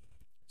that.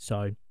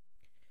 So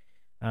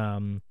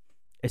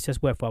it's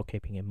just worthwhile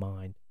keeping in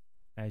mind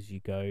as you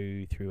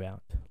go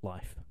throughout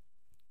life,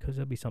 because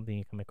there'll be something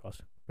you come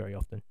across very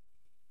often.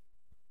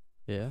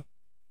 Yeah.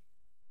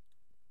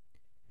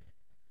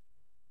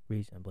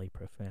 Reasonably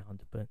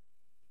profound, but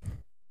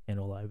and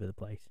all over the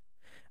place.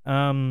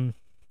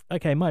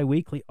 Okay, my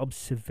weekly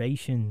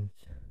observations.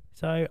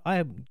 So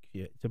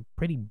it's a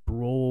pretty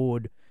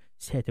broad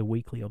set of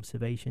weekly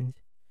observations.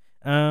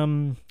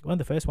 One of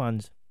the first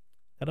ones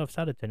that I've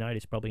started to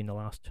notice probably in the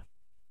last,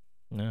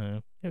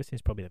 ever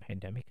since probably the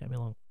pandemic came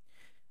along,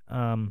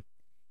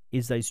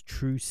 is those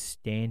true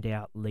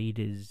standout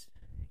leaders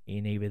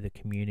in either the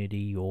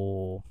community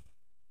or,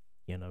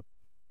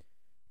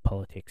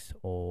 politics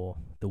or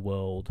the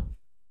world,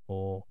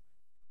 or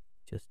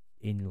just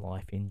in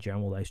life in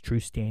general. Those true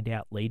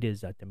standout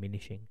leaders are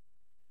diminishing.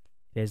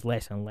 There's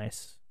less and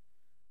less,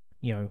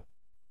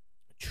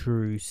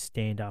 true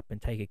stand up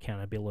and take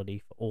accountability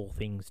for all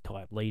things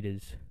type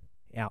leaders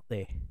out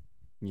there.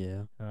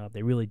 Yeah.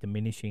 They're really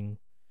diminishing,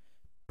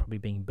 probably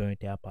being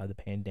burnt out by the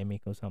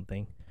pandemic or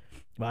something.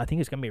 But I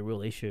think it's going to be a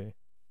real issue,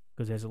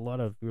 because there's a lot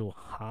of real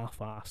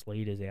half-assed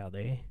leaders out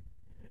there.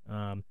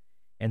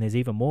 And there's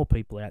even more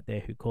people out there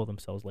who call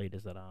themselves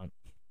leaders that aren't.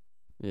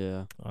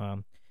 Yeah.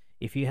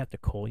 If you have to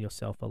call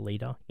yourself a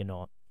leader, you're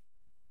not.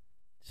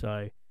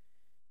 So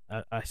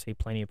I see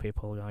plenty of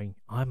people going,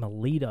 I'm a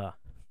leader.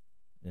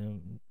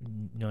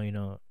 No, you're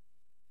not,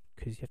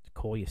 because you have to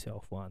call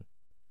yourself one.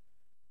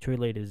 True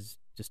leaders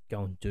just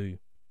go and do,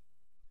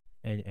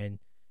 and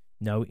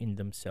know in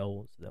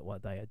themselves that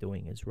what they are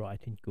doing is right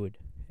and good,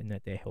 and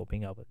that they're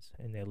helping others,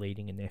 and they're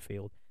leading in their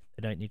field.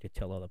 They don't need to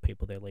tell other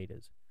people they're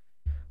leaders.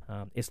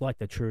 It's like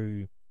the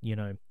true,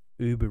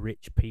 uber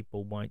rich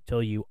people won't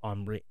tell you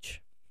I'm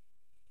rich.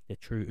 The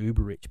true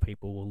uber rich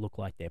people will look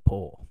like they're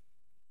poor.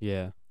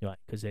 Yeah. Right,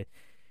 because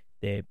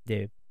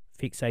their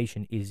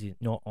fixation is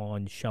not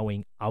on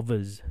showing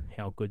others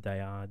how good they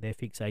are. Their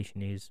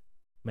fixation is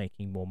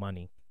making more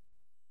money.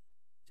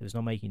 So if it's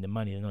not making the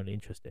money, they're not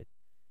interested.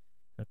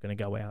 They're not going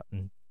to go out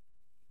and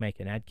make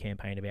an ad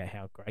campaign about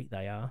how great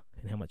they are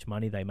and how much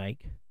money they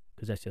make,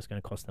 because that's just going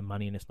to cost them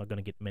money and it's not going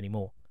to get them any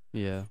more.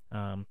 Yeah.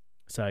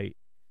 So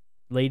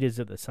leaders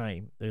are the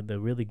same. The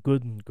really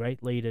good and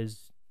great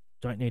leaders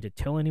don't need to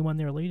tell anyone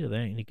they're a leader. They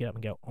don't need to get up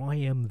and go, I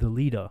am the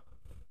leader.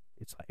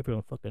 It's like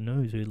everyone fucking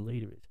knows who the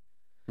leader is.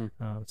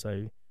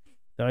 So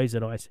those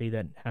that I see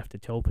that have to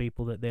tell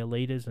people that they're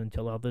leaders and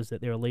tell others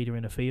that they're a leader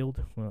in a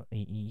field, well,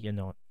 you're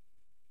not.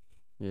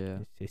 Yeah.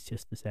 It's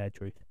just the sad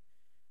truth.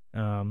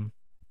 So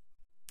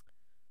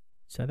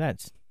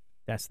that's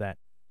that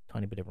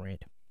tiny bit of a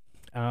rant.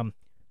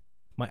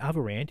 My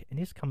other rant, and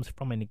this comes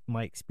from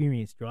my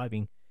experience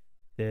driving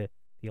the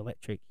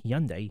electric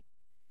Hyundai,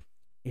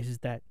 is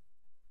that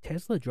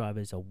Tesla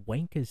drivers are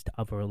wankers to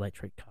other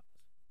electric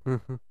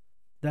cars.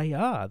 They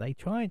are. They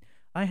try and...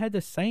 I had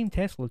the same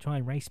Tesla try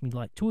and race me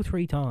like 2 or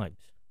 3 times.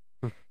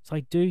 It's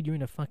like, dude, you're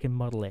in a fucking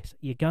Model S.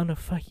 You're gonna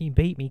fucking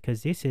beat me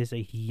because this is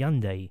a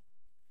Hyundai.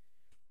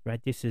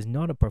 Right? This is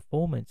not a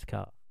performance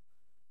car.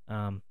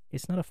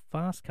 It's not a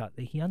fast car.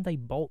 The Hyundai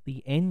bolt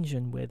the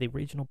engine where the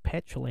original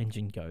petrol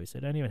engine goes. They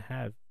don't even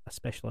have a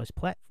specialized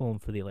platform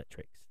for the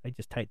electrics. They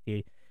just take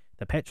the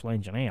petrol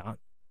engine out,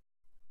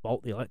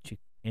 bolt the electric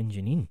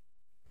engine in,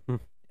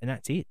 and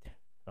that's it.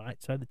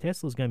 Right? So the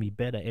Tesla's going to be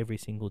better every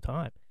single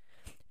time.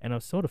 And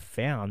I've sort of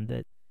found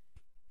that,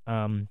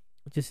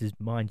 this is,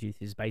 mind you,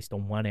 this is based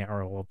on 1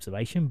 hour of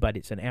observation, but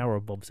it's an hour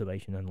of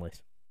observation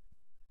nonetheless,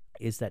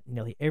 is that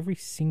nearly every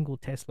single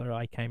Tesla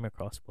I came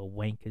across were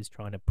wankers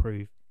trying to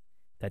prove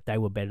that they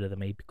were better than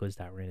me because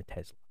they were in a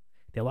Tesla.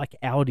 They're like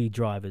Audi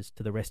drivers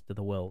to the rest of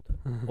the world,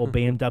 or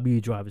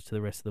BMW drivers to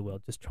the rest of the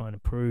world, just trying to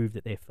prove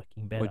that they're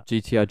fucking better. Or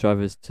GTR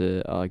drivers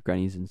to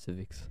grannies and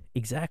Civics.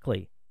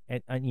 Exactly,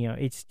 and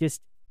it's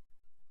just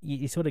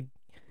you sort of,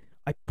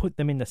 I put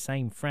them in the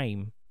same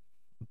frame,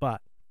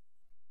 but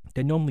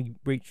they're normally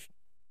rich,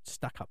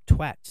 stuck-up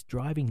twats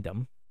driving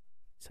them.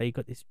 So you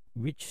got this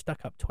rich,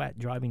 stuck-up twat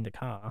driving the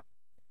car,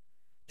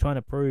 trying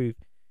to prove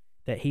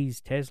that his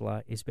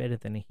Tesla is better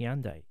than a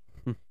Hyundai.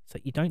 So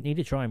you don't need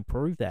to try and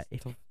prove that.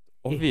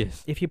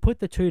 Obvious. If you put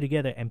the two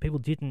together and people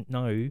didn't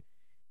know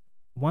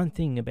one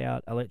thing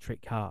about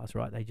electric cars,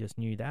 right? They just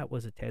knew that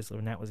was a Tesla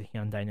and that was a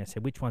Hyundai, and they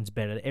said, which one's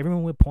better?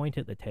 Everyone would point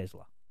at the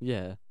Tesla.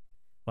 Yeah.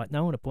 Like,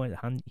 no one would point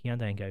at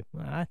Hyundai and go,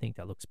 well, I think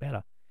that looks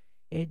better.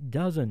 It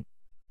doesn't.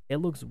 It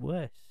looks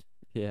worse,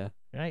 Yeah.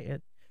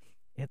 right?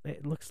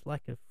 It looks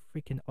like a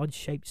freaking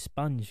odd-shaped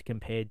sponge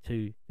compared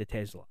to the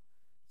Tesla.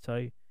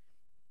 So,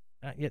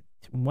 yeah,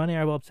 1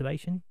 hour of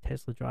observation,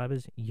 Tesla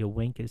drivers, you're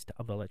winkers to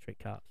other electric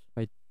cars.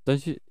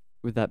 Don't you,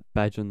 with that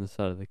badge on the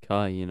side of the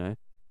car, you know?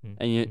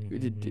 And you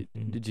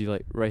did you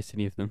like race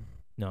any of them?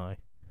 No,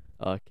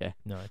 Oh, okay.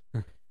 no.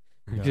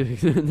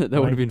 That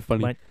would have been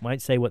funny.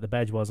 Might say what the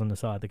badge was on the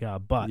side of the car,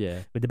 but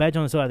Yeah. with the badge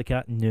on the side of the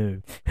car,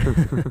 no.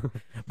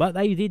 But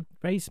they did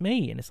race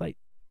me, and it's like,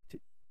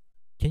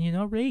 can you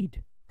not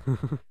read?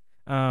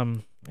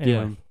 Anyway.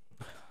 Yeah.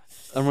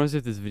 I reminds me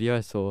of this video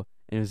I saw,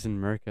 and it was in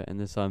America, and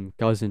this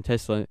guy was in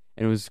Tesla,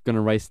 and it was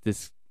gonna race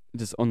this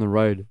just on the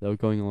road. They were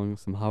going along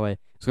some highway. It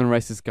was gonna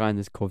race this guy in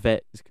this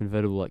Corvette, this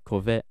convertible like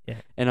Corvette.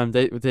 Yeah. And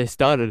they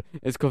started.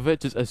 This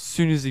Corvette just as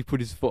soon as he put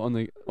his foot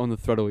on the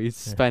throttle, he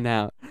span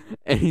out,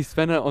 and he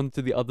span out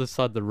onto the other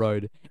side of the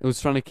road. It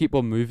was trying to keep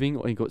on moving,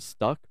 or he got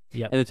stuck.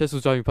 Yep. And the Tesla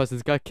was driving past.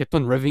 This guy kept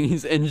on revving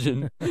his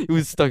engine. He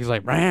was stuck. He's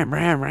like ram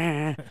ram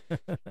ram.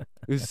 It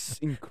was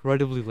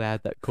incredibly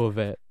loud, that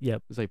Corvette. Yep.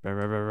 It was like "Brr,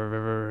 brr, brr,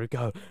 brr, brr,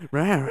 go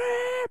rah, rah,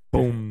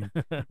 boom.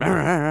 Rah,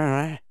 rah,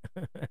 rah,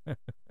 rah."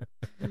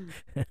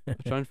 I'm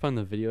trying to find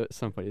the video at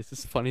some point. It's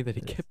just funny that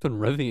he kept on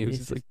revving it. He was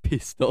He's just like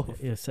pissed off.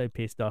 He was so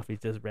pissed off, he's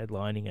just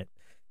redlining it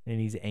in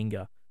his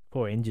anger.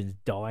 Poor engine's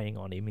dying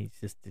on him. He's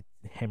just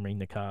hammering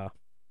the car.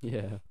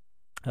 Yeah.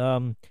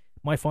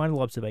 My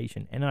final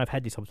observation, and I've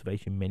had this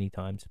observation many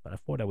times, but I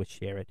thought I would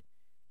share it.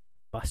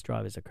 Bus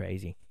drivers are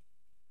crazy.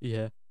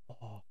 Yeah.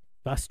 Oh.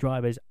 Bus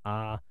drivers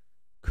are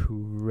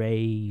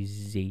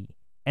crazy.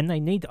 And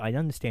I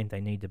understand they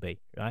need to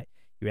be, right?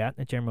 You're out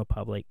in the general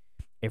public.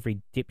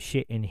 Every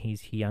dipshit in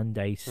his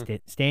Hyundai,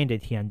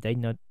 standard Hyundai,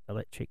 not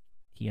electric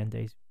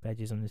Hyundai's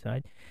badges on the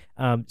side.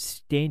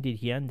 Standard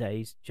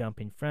Hyundais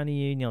jump in front of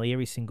you. Nearly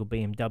every single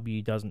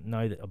BMW doesn't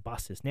know that a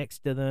bus is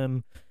next to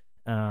them.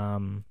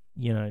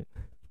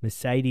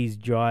 Mercedes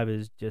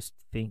drivers just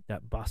think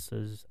that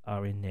buses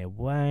are in their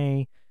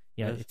way.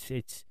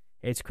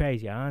 It's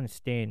crazy. I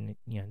understand,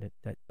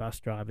 that bus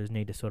drivers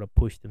need to sort of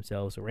push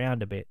themselves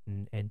around a bit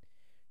and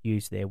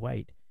use their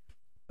weight.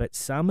 But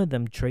some of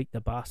them treat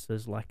the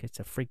buses like it's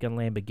a freaking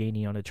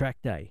Lamborghini on a track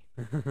day.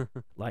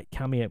 Like,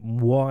 come here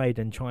wide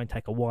and try and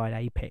take a wide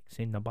apex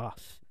in the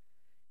bus.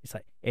 It's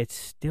like, it's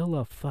still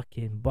a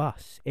fucking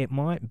bus. It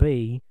might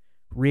be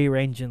rear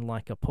engine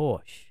like a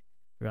Porsche,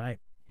 right?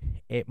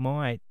 It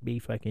might be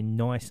fucking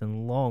nice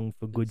and long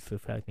for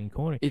fucking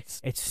cornering.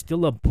 It's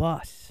still a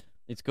bus.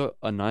 It's got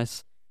a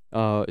nice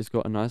large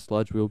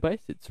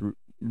wheelbase. It's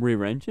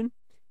rear engine.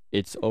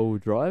 It's all-wheel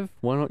drive.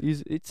 Why not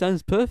use it? It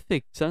sounds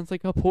perfect. Sounds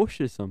like a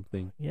Porsche or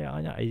something. Yeah, I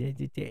know.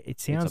 It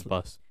sounds. It's a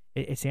bus.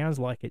 It sounds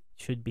like it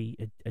should be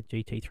a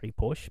GT3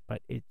 Porsche,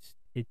 but it's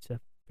a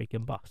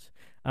freaking bus.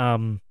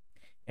 And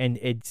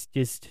it's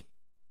just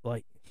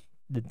like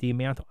the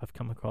amount I've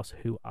come across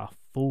who are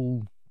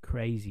full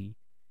crazy,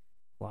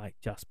 like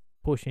just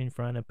push in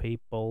front of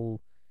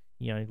people,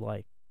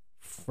 like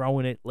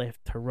throwing it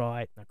left to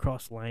right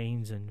across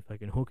lanes and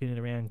fucking hooking it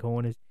around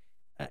corners.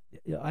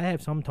 I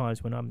have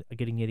sometimes when I'm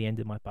getting near the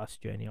end of my bus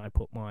journey, I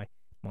put my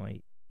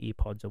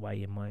earpods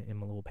away in my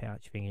little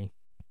pouch thingy.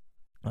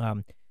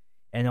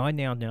 And I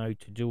now know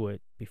to do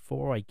it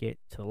before I get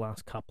to the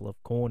last couple of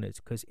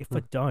corners, because if I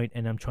don't,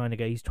 and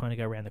he's trying to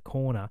go around the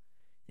corner,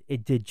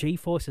 the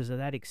G-forces are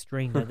that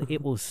extreme that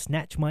it will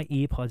snatch my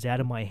earpods out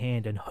of my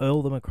hand and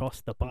hurl them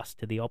across the bus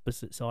to the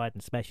opposite side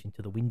and smash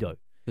into the window.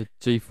 The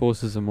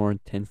G-forces are more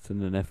intense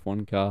than an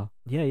F1 car.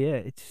 Yeah,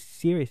 it's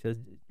serious. There's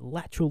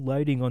lateral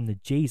loading on the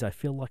Gs. I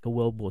feel like a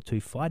World War II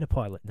fighter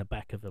pilot in the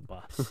back of a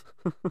bus.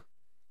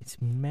 It's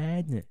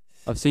madness.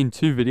 I've seen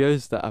 2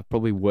 videos that are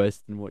probably worse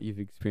than what you've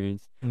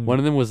experienced. One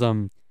of them was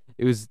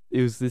it was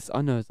this, I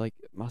don't know, it's like,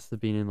 it must have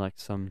been in like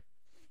some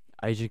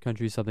Asian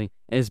country or something,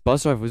 and his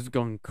bus driver was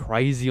going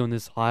crazy on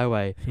this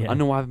highway. Yeah. I don't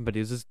know what happened, but it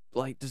was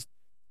just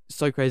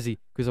so crazy,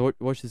 because I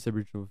watched this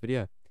original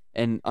video,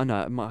 and I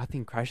know I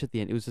think crashed at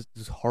the end. It was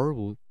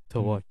horrible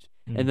to watch.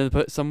 And then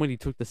somebody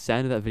took the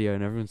sound of that video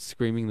and everyone's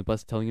screaming in the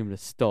bus, telling him to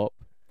stop,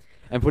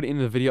 and put it in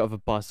the video of a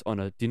bus on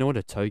a. Do you know what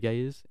a toge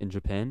is in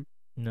Japan?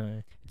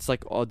 No. It's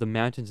like the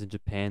mountains in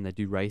Japan. They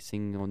do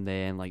racing on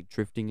there and like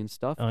drifting and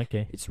stuff.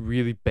 Okay. It's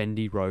really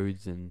bendy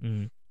roads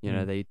and You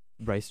know, Mm. they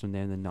raced on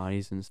there in the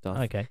 90s and stuff.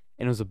 Okay.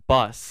 And it was a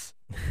bus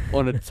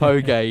on a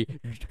toge.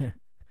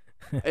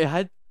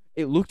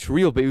 It looked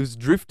real, but it was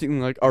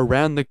drifting like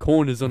around the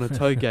corners on a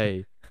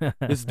toge.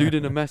 This dude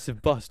in a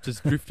massive bus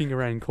just drifting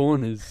around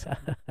corners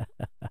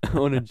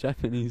on a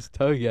Japanese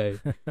toge.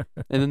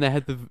 And then they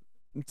had the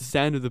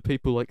sound of the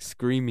people like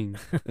screaming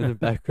in the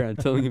background,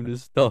 telling him to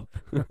stop.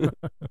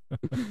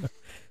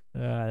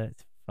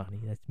 That's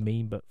funny. That's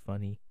mean but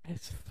funny.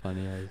 It's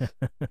funny as.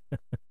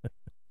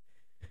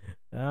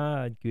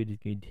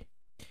 Good.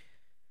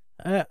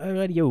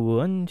 Alrighty,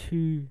 on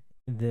to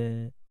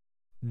the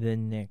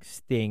next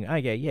thing.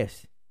 Okay,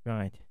 yes,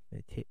 right.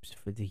 The tips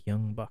for the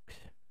young bucks.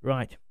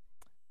 Right.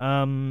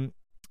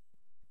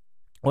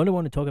 What I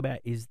want to talk about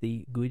is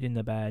the good and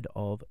the bad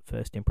of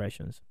first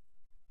impressions.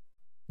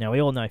 Now,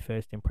 we all know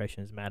first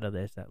impressions matter.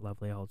 There's that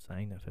lovely old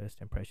saying that first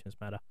impressions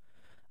matter.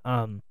 A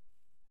lot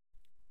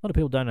of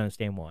people don't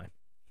understand why.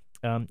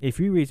 A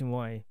few reasons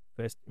why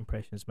first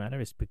impressions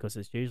matter is because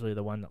it's usually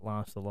the one that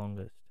lasts the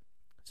longest.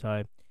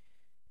 So,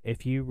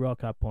 if you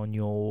rock up on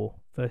your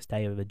first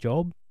day of a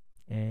job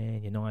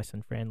and you're nice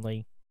and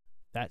friendly,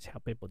 that's how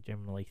people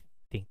generally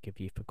think of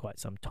you for quite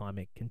some time.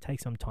 It can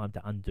take some time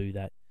to undo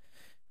that.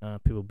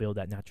 People build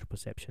that natural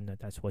perception that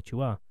that's what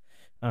you are.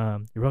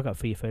 You rock up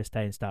for your first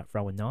day and start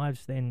throwing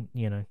knives, then,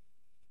 you know,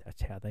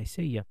 that's how they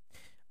see you.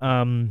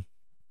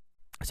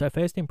 So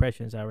first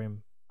impressions are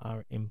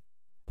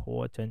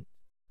important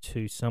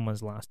to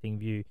someone's lasting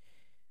view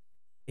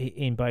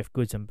in both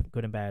good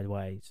and bad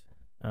ways.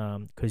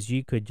 Because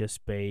you could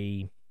just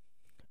be,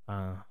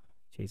 I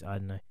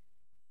don't know.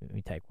 Let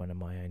me take one of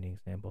my own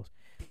examples.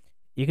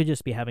 You could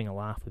just be having a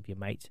laugh with your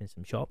mates in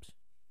some shops.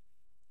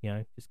 You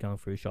know, just going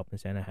through a shopping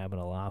centre, having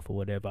a laugh or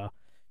whatever,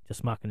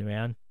 just mucking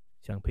around,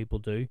 as young people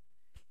do.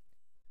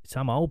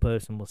 Some old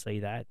person will see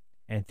that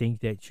and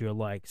think that you're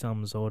like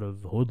some sort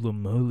of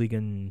hoodlum,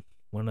 hooligan,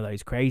 one of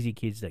those crazy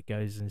kids that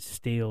goes and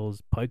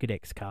steals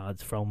Pokedex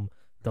cards from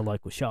the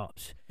local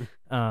shops.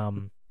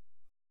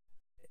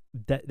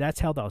 That's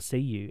how they'll see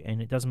you, and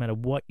it doesn't matter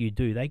what you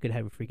do. They could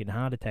have a freaking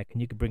heart attack,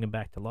 and you could bring them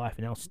back to life,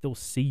 and they'll still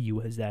see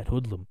you as that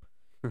hoodlum.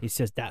 It's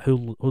just that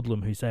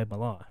hoodlum who saved my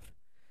life.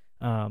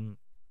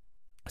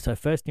 So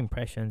first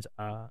impressions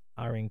are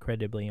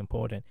incredibly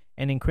important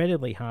and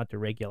incredibly hard to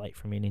regulate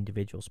from an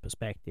individual's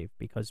perspective,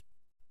 because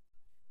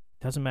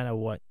it doesn't matter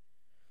what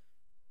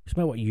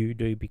you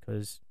do,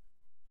 because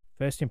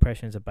first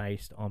impressions are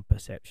based on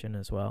perception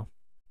as well.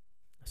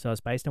 So it's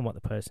based on what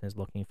the person is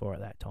looking for at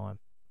that time,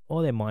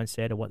 or their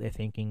mindset, or what they're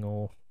thinking,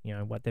 or, you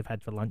know, what they've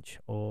had for lunch,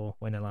 or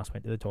when they last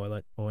went to the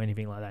toilet, or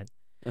anything like that.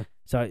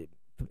 So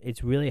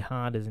it's really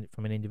hard, isn't it,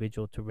 from an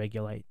individual to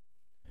regulate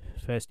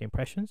first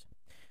impressions.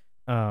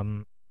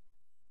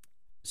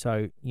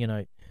 So, you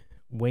know,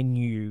 when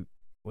you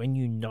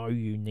know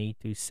you need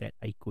to set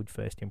a good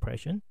first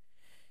impression,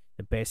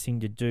 the best thing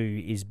to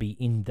do is be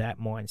in that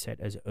mindset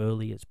as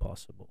early as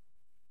possible.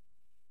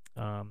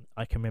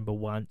 I can remember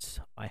once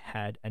I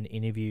had an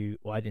interview.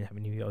 Well, I didn't have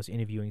an interview. I was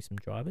interviewing some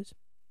drivers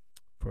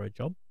for a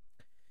job,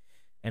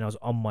 and I was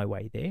on my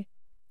way there,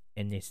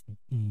 and this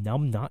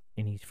numbnut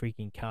in his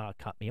freaking car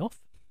cut me off.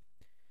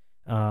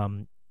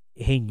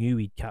 He knew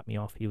he'd cut me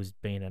off. He was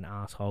being an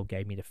asshole,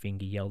 gave me the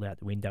finger, yelled out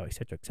the window,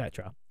 etc.,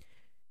 etc.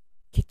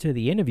 Get to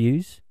the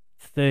interviews.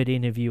 Third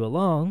interview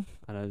along.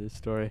 I know this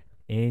story.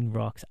 In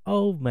rocks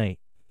old mate,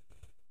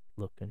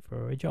 looking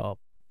for a job.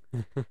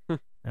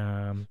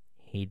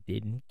 He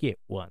didn't get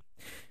one.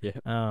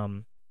 Yeah.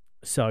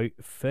 So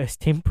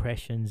first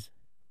impressions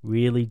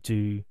really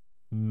do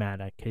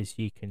matter, because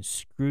you can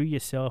screw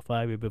yourself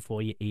over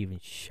before you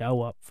even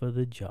show up for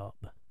the job.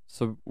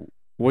 So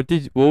what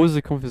was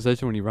the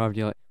conversation when you arrived?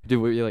 You're like,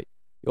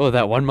 oh,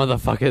 that one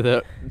motherfucker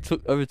that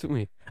overtook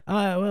me.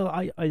 Well,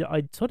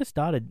 I sort of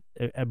started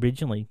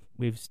originally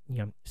with, you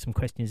know, some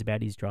questions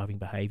about his driving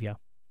behaviour,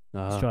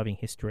 his driving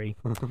history,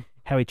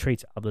 how he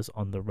treats others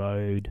on the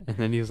road. And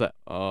then he was like,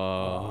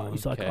 oh,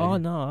 he's okay. like, oh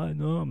no,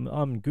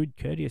 I'm a good,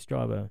 courteous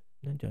driver.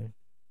 No,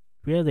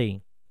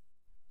 really?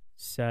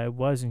 So it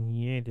wasn't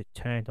you that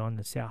turned on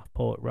the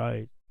Southport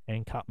Road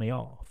and cut me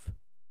off?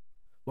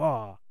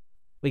 Wow,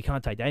 we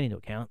can't take that into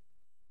account.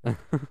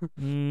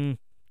 Can.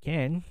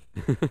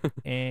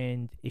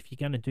 And if you're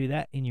going to do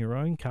that in your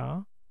own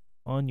car,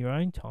 on your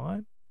own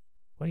time,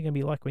 what are you going to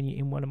be like when you're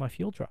in one of my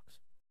fuel trucks?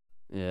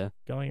 Yeah.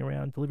 Going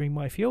around delivering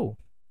my fuel.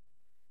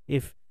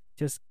 If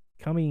just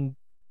coming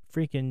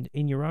freaking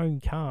in your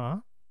own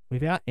car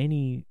without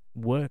any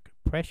work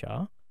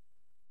pressure,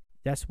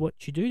 that's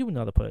what you do to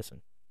another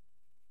person.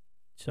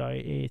 So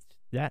if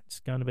that's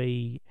going to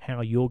be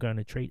how you're going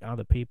to treat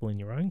other people in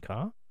your own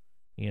car,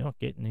 you're not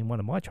getting in one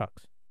of my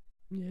trucks.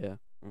 Yeah.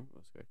 Oh,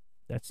 that's good.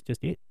 That's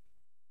just it.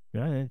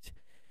 Right?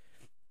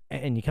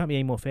 And you can't be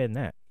any more fair than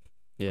that.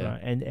 Yeah.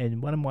 Right?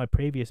 And one of my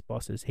previous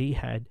bosses, he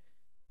had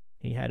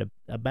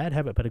a bad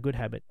habit, but a good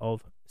habit,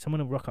 of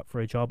someone would rock up for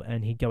a job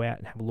and he'd go out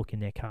and have a look in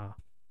their car.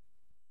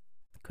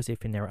 Because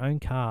if in their own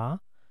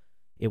car,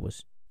 it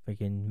was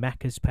freaking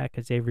Macca's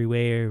packets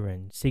everywhere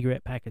and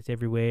cigarette packets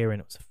everywhere, and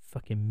it was a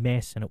fucking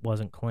mess and it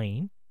wasn't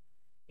clean,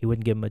 he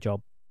wouldn't give them a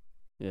job.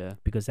 Yeah.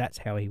 because that's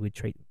how he would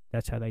treat.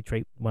 That's how they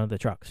treat one of the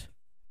trucks.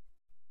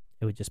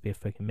 It would just be a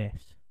freaking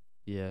mess.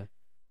 Yeah.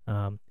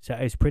 So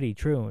it's pretty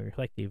true and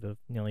reflective of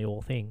nearly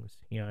all things,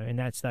 and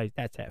that's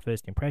that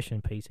first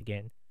impression piece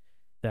again.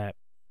 That,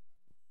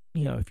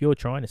 if you're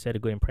trying to set a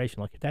good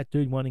impression, like if that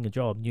dude wanting a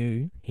job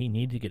knew he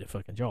needed to get a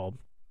fucking job,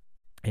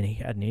 and he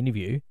had an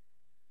interview,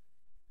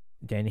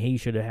 then he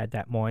should have had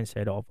that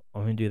mindset of,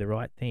 I'm going to do the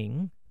right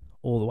thing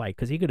all the way,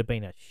 because he could have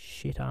been a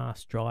shit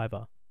ass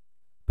driver,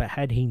 but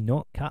had he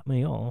not cut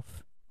me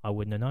off, I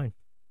wouldn't have known,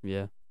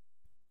 Yeah.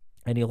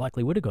 and he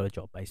likely would have got a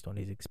job based on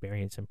his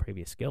experience and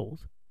previous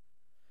skills.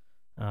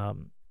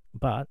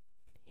 But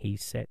he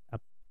set a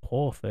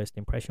poor first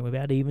impression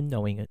without even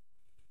knowing it.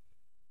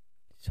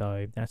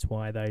 So that's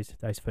why those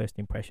first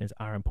impressions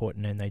are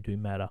important and they do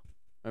matter.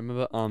 I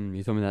remember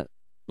you told me that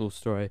little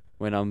story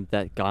when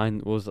that guy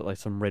was it like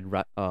some red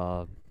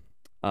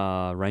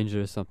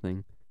Ranger or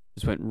something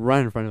just went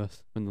right in front of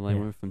us when the lane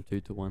went from 2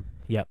 to 1.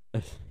 Yep.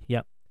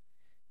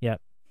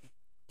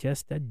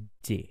 Just a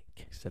dick.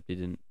 Except he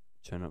didn't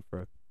turn up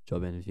for a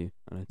job interview,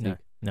 I don't think.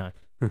 No.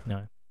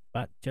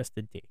 But just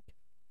a dick.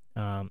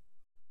 And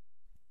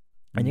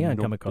you're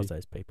gonna come across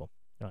those people,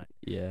 right?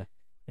 Yeah.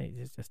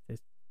 There's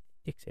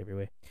dicks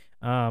everywhere.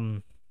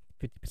 50%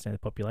 of the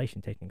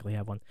population technically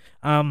have one.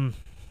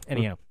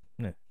 Anyhow,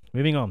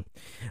 moving on.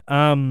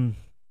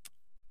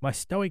 My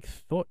Stoic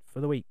thought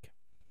for the week.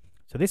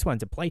 So this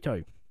one's a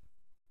Plato.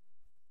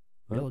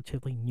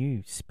 Relatively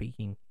new,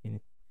 speaking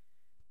in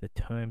the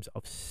terms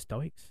of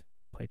Stoics.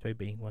 Plato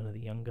being one of the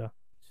younger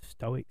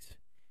Stoics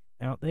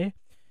out there.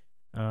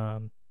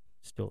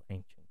 Still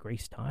ancient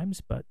Greece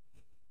times, but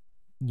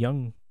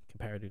young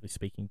comparatively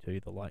speaking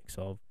to the likes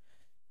of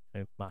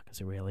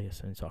Marcus Aurelius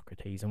and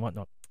Socrates and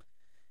whatnot.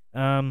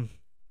 So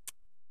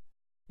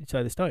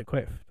the Stoic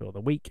quote for the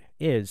week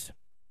is,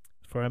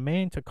 for a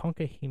man to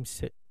conquer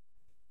himself...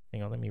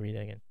 Hang on, let me read it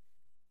again.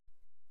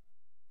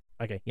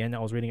 Okay, I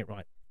was reading it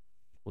right.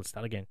 Let's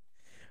start again.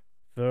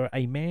 For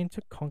a man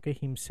to conquer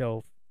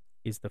himself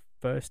is the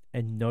first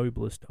and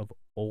noblest of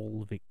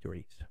all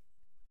victories.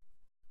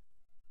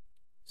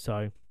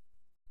 So,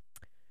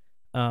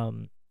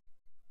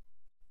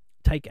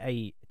 take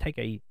a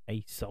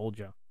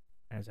soldier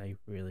as a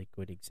really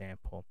good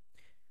example.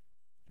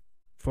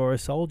 For a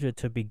soldier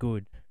to be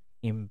good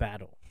in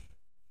battle,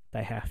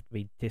 they have to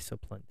be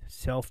disciplined,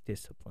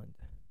 self-disciplined.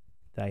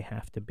 They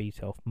have to be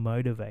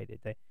self-motivated.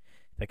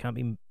 They can't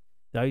be.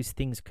 Those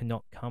things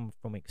cannot come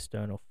from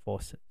external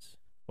forces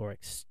or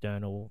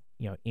external,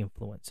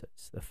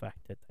 influences. The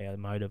fact that they are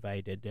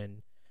motivated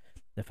and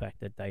the fact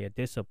that they are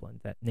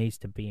disciplined, that needs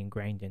to be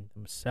ingrained in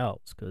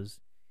themselves.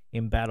 Because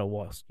in battle,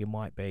 whilst you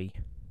might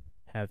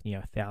have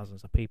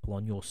thousands of people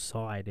on your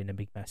side in a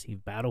big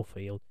massive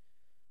battlefield,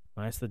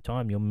 most of the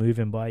time you're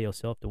moving by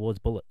yourself towards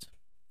bullets.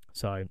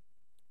 So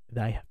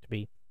they have to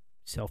be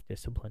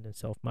self-disciplined and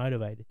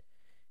self-motivated,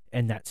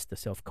 and that's the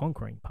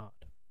self-conquering part.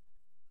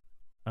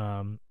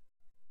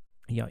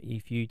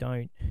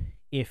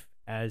 If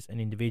as an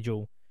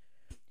individual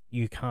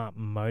you can't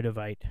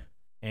motivate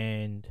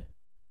and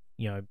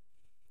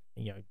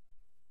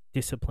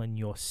discipline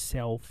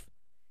yourself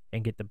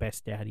and get the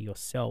best out of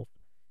yourself,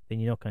 then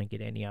you're not going to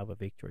get any other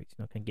victories.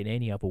 You're not going to get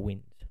any other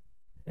wins,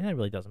 and that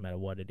really doesn't matter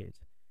what it is.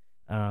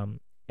 And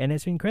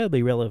it's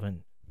incredibly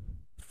relevant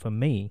for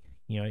me.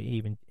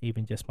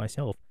 Even just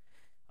myself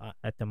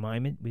at the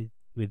moment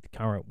with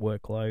current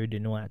workload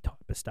and all that type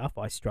of stuff,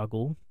 I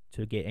struggle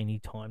to get any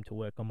time to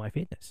work on my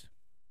fitness.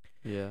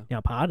 Yeah.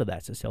 Now, part of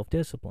that's a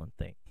self-discipline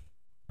thing.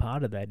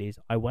 Part of that is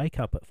I wake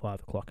up at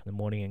 5 o'clock in the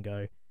morning and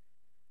go,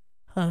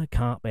 I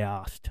can't be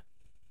asked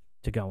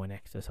to go and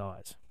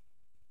exercise.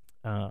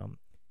 But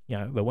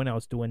when I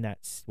was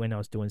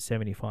doing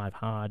 75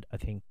 hard, I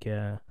think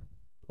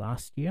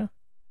last year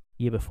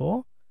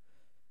before,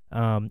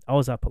 I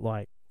was up at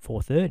like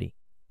 4:30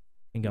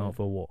 and going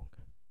for a walk.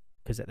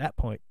 Because at that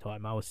point in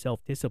time, I was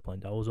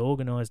self-disciplined. I was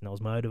organised and I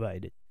was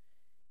motivated.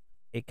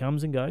 It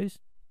comes and goes,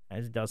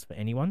 as it does for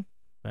anyone.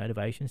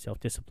 Motivation,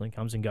 self-discipline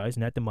comes and goes,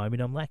 and at the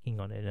moment I'm lacking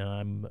on it,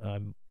 and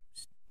I'm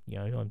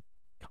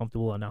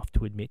comfortable enough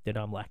to admit that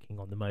I'm lacking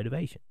on the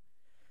motivation.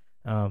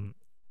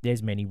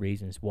 There's many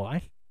reasons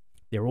why.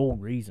 They're all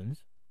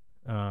reasons.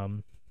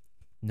 None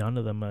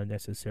of them are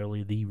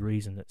necessarily the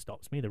reason that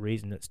stops me. The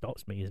reason that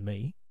stops me is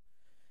me.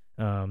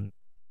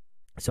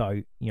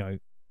 So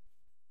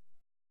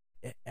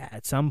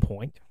at some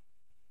point,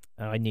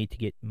 I need to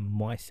get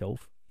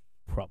myself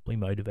properly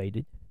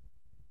motivated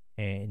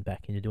and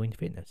back into doing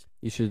fitness.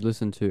 You should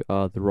listen to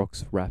The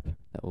Rock's rap.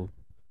 That will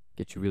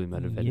get you really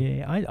motivated.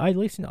 Yeah, I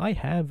listen. I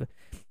have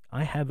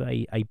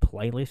a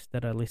playlist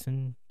that I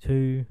listen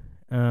to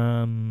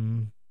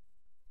when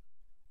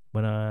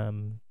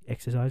I'm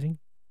exercising.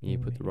 Yeah,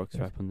 put The Rock's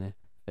rap on there.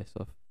 Face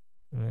off.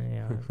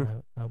 Yeah,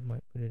 I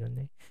might put it on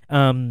there.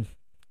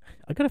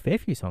 I got a fair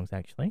few songs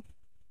actually.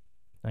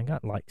 I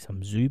got like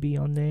some Zuby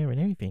on there and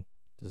everything.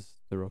 Does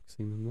The Rock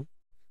sing them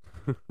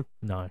though?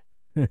 No.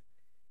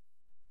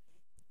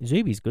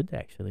 Zuby's good to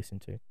actually listen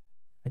to.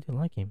 I do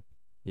like him.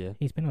 Yeah.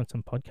 He's been on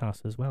some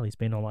podcasts as well. He's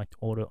been on like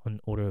Order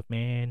of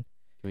Man.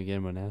 Can we get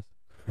him on ours?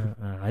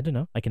 I don't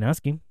know. I can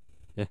ask him.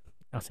 Yeah.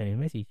 I'll send him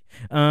a message.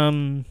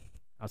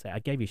 I'll say I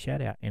gave you a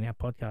shout out in our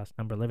podcast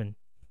number 11.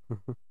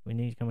 We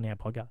need to come on our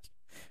podcast.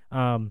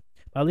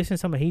 I listen to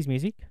some of his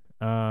music.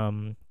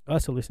 I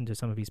also listen to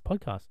some of his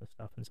podcasts and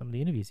stuff, and some of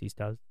the interviews he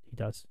does.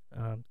 Because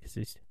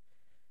he's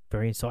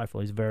very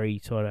insightful. He's very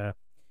sort of,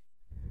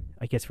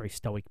 I guess, very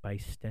stoic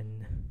based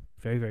and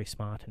very, very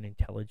smart and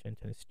intelligent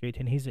and astute.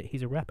 And he's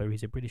a rapper.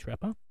 He's a British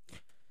rapper.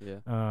 Yeah.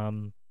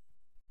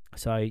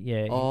 So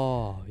yeah.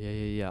 Oh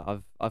yeah.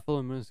 I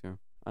follow him on Instagram.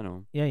 I know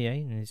him. Yeah,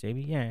 and his EV,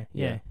 yeah.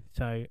 Yeah.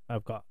 So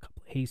I've got a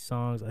couple of his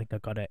songs. I think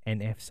I've got an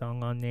NF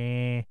song on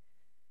there.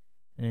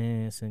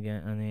 So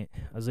yeah, on it.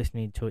 I was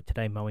listening to it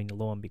today mowing the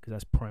lawn because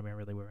that's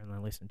primarily where I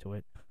listen to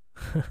it.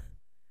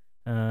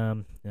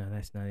 No,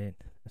 that's not it.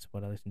 That's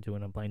what I listen to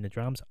when I'm playing the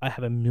drums. I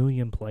have a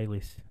million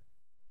playlists.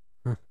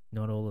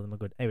 Not all of them are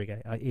good. There we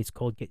go. It's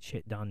called Get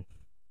Shit Done.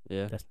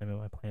 Yeah. That's the name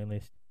of my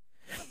playlist.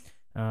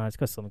 It's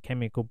got some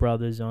Chemical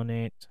Brothers on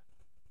it.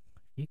 A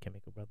few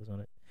Chemical Brothers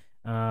on it.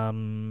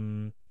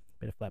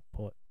 Bit of Fat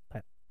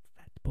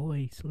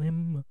Boy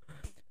Slim,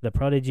 The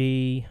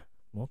Prodigy,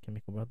 more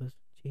Chemical Brothers.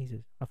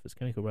 Jesus, half it's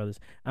Chemical Brothers.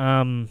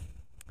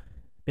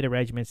 Bit of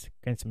Rage Against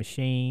the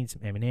Machine,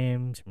 some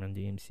Eminem, some Run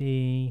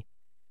DMC.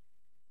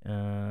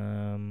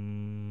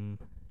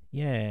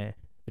 Yeah,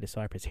 bit of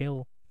Cypress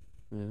Hill.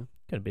 Yeah.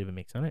 Got a bit of a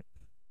mix on it.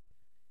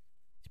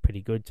 It's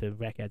pretty good to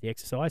rack out the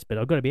exercise, but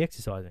I've got to be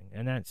exercising,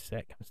 and that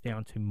comes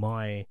down to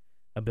my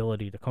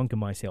ability to conquer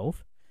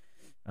myself.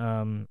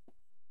 And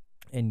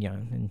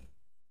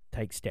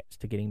take steps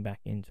to getting back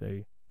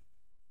into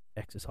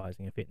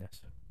exercising and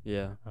fitness.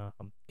 Yeah.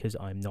 Because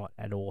I'm not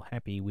at all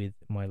happy with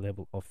my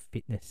level of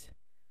fitness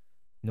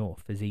nor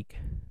physique.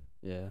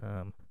 Yeah.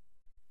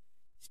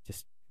 It's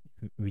just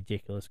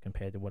ridiculous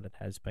compared to what it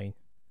has been,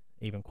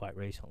 even quite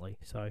recently.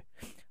 So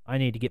I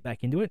need to get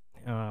back into it.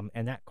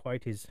 And that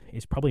quote is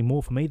probably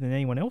more for me than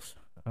anyone else.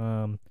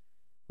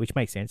 Which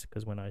makes sense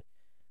because when I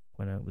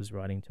was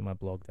writing to my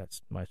blog,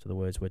 that's most of the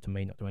words were to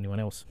me, not to anyone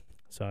else.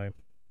 So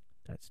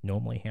that's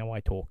normally how I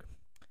talk.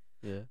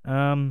 Yeah.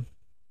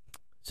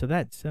 So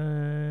that's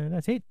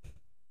it.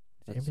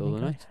 That's everything all the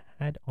I notes.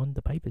 had on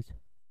the papers.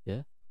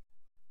 Yeah.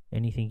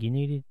 Anything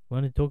you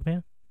wanted to talk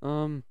about?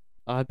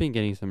 I've been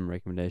getting some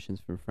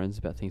recommendations from friends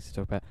about things to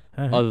talk about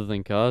Uh-huh. other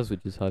than cars,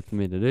 which is hard for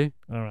me to do.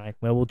 All right.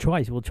 Well, we'll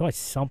try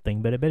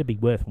something, but it better be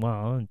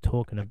worthwhile. I'm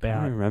talking I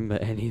about. don't remember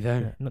any though.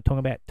 I'm not talking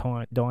about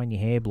dyeing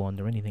your hair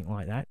blonde or anything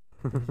like that.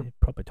 These are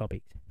proper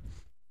topics.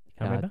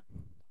 Can't Yeah, remember.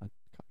 I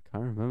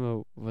can't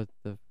remember what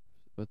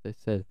they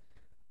said.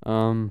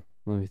 Let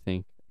me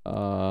think.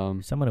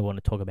 Someone who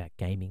want to talk about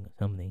gaming or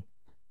something.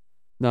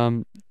 I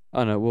don't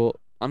know. Well,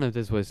 I don't know if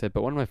this is what I said,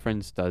 but one of my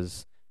friends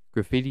does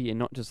graffiti and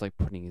not just like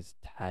putting his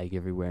tag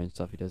everywhere and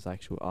stuff. He does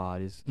actual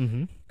art. He's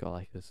Mm-hmm. got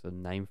like this a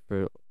name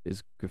for it,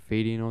 is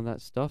graffiti and all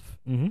that stuff.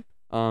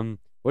 Mm-hmm.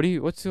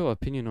 What's your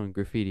opinion on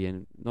graffiti?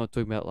 And not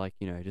talking about like,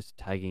 just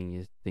tagging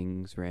your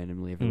things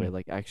randomly everywhere,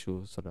 like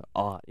actual sort of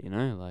art,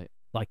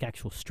 Like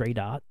actual street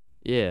art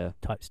yeah,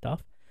 type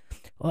stuff.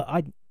 Well,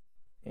 I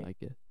like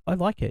it.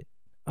 like it.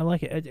 I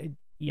like it.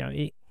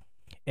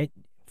 It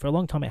for a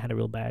long time it had a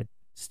real bad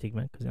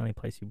stigma because the only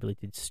place you really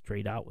did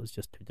street art was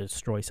just to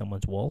destroy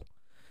someone's wall.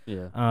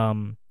 Yeah.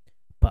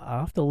 But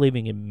after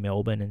living in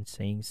Melbourne and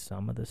seeing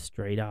some of the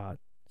street art,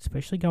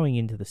 especially going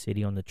into the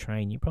city on the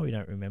train, you probably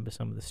don't remember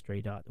some of the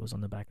street art that was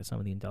on the back of some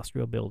of the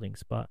industrial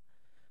buildings, but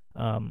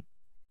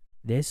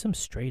there's some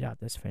street art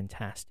that's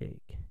fantastic.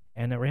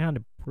 And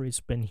around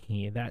Brisbane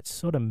here, that's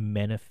sort of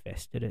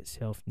manifested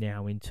itself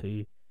now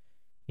into,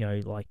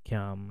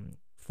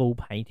 full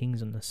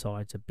paintings on the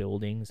sides of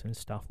buildings and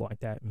stuff like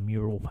that,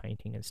 mural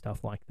painting and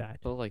stuff like that.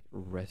 Or like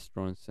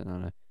restaurants and I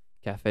don't know,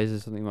 cafes or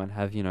something might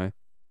have,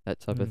 that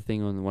type of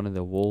thing on one of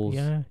the walls.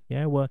 Yeah.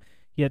 Well,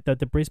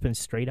 the Brisbane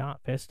Street Art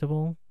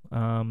Festival,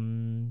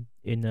 in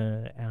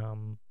the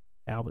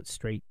Albert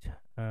Street,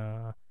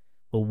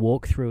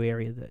 walk-through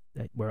area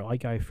that where I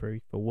go through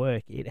for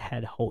work, it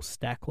had a whole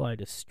stack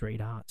load of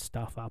street art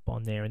stuff up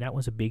on there, and that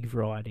was a big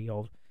variety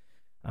of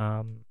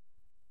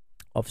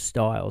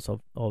styles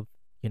of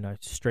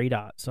street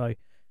art. So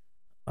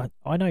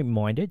I don't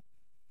mind it.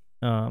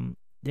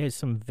 There's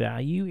some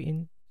value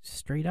in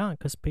street art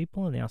because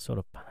people are now sort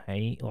of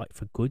paying, like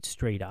for good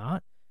street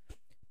art,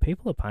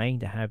 people are paying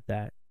to have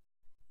that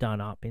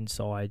done up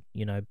inside,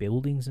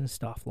 buildings and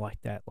stuff like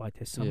that. Like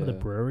there's some of the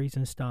breweries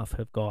and stuff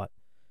have got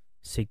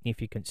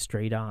significant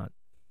street art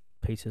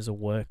pieces of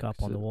work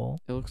up on the wall.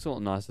 It looks a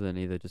lot nicer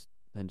than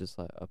just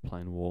like a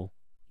plain wall.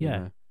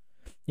 Yeah.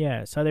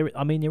 Yeah. So there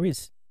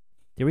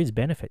is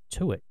benefit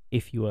to it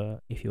if you are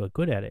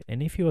good at it,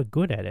 and if you are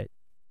good at it,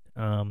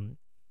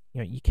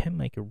 you can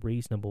make a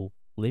reasonable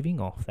living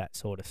off that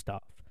sort of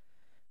stuff.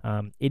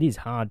 It is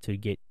hard to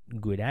get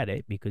good at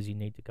it because you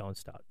need to go and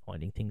start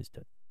finding things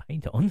to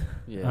paint on.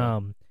 Yeah.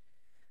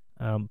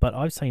 But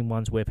I've seen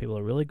ones where people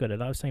are really good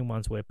at it. I've seen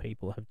ones where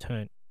people have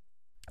turned,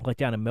 like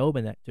down in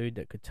Melbourne, that dude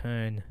that could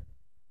turn,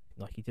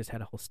 like he just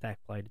had a whole stack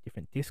load of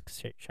different disc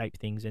shaped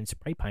things and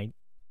spray paint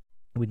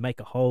would make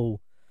a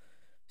whole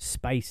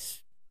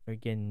space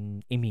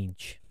friggin'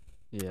 image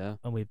Yeah.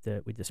 with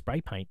the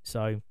spray paint.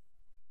 So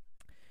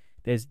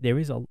there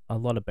is a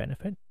lot of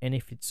benefit, and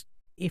if it's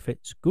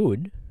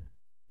good,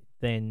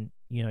 then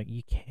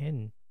you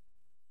can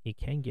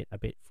get a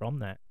bit from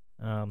that.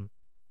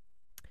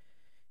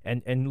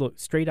 And look,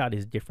 street art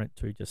is different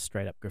to just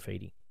straight up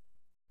graffiti.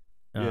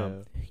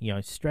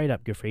 Straight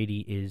up graffiti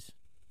is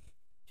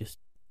just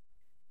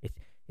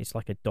it's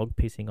like a dog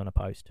pissing on a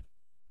post.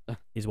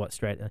 Is what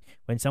straight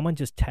when someone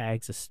just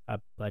tags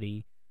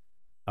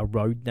a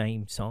road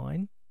name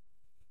sign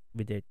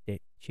with their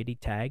shitty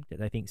tag that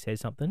they think says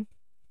something,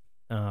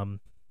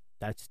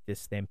 that's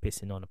just them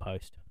pissing on a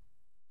post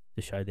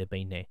to show they've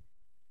been there.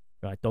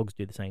 Right? Dogs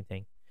do the same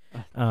thing.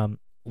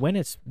 When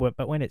it's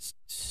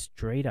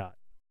street art,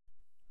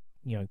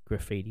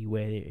 graffiti,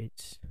 where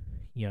it's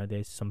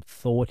there's some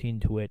thought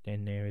into it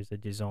and there is a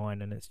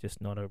design and it's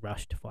just not a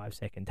rushed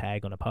 5-second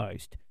tag on a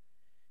post.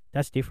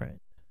 That's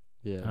different.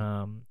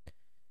 Yeah.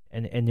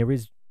 And there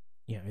is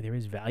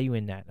value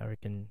in that. I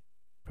reckon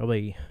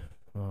probably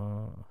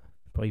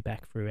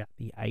back throughout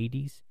the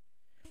 80s,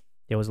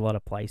 there was a lot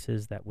of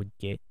places that would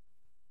get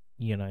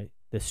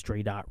the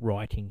street art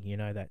writing,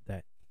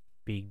 that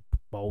big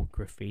bold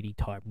graffiti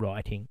type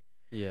writing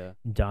Yeah.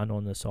 done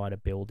on the side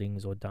of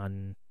buildings, or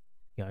done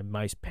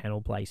most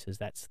panel places.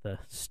 That's the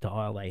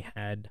style they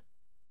had.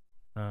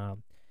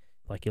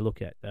 Like you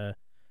look at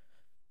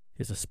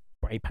there's a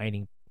spray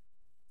painting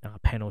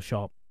panel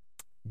shop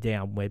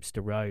down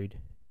Webster Road,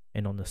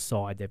 and on the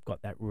side they've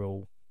got that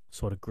real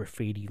sort of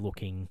graffiti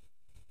looking,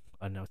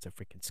 I don't know, it's a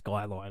freaking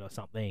skyline or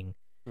something,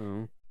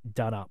 Oh.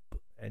 done up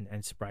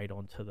and sprayed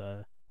onto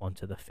the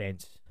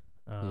fence,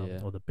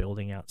 Yeah. or the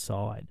building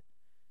outside.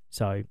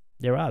 So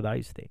there are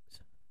those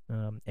things,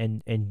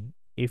 and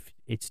if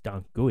it's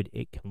done good,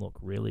 it can look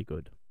really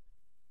good.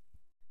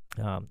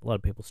 A lot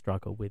of people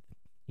struggle with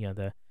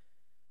the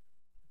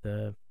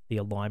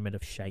alignment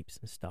of shapes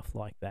and stuff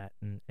like that,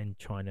 and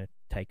trying to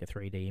take a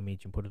 3D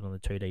image and put it on a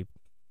 2D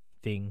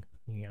thing,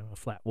 a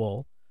flat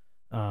wall.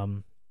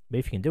 But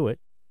if you can do it,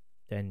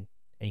 and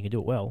you can do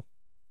it well,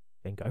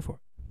 then go for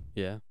it.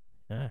 Yeah.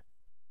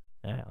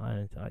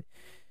 I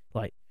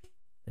like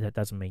that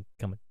doesn't mean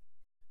come a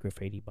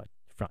graffiti by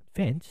front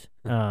fence,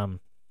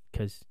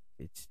 because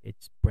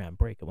it's brown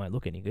brick. It won't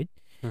look any good.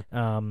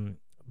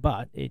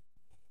 But it,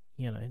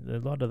 a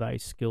lot of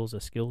those skills are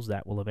skills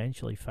that will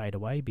eventually fade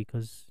away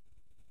because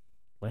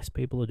less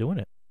people are doing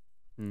it.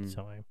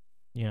 So,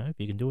 if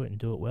you can do it and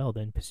do it well,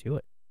 then pursue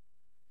it.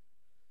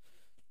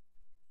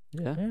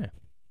 Yeah. Yeah.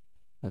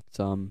 That's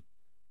I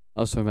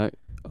was talking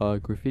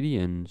about graffiti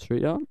and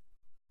street art.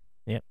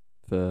 Yep.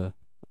 For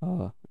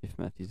if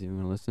Matthew's even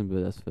gonna listen,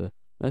 but that's for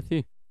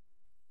Matthew.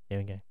 There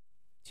we go.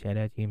 Shout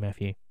out to you,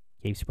 Matthew.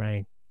 Keep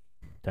spraying.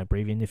 Don't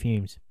breathe in the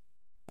fumes.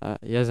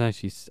 He hasn't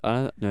actually. I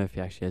don't know if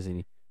he actually has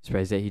any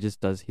sprays there. He just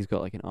does. He's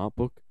got like an art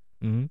book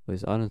Mm-hmm. with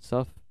his art and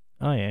stuff.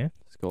 Oh yeah.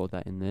 He's got all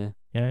that in there.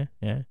 Yeah.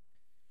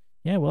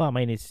 Well, I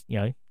mean, it's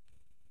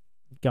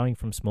going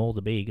from small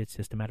to big. It's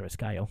just a matter of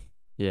scale.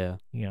 Yeah.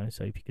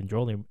 So if you can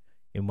draw them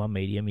in one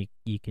medium,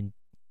 you can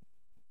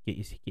get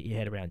your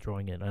head around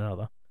drawing in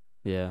another.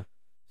 Yeah.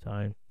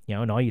 So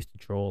and I used to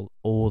draw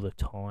all the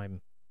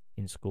time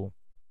in school.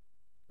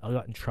 I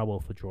got in trouble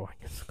for drawing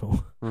in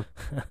school.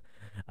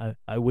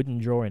 I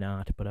wouldn't draw in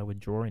art, but I would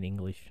draw in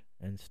English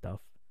and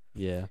stuff.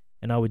 Yeah.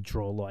 And I would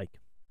draw I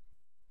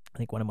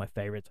think one of my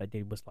favorites I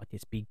did was like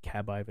this big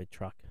cab over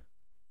truck,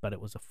 but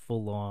it was a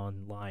full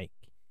on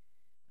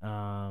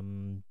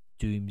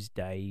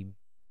doomsday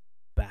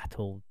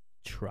battle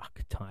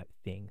truck type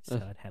thing. So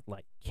it had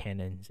like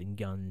cannons and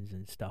guns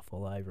and stuff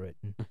all over it,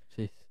 and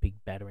big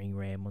battering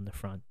ram on the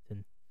front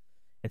and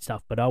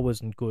stuff. But I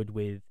wasn't good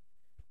with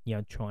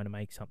trying to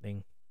make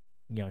something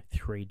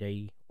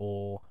 3D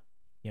or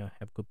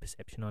have good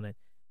perception on it.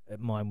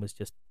 Mine was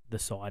just the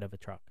side of a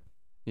truck.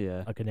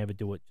 Yeah. I could never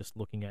do it just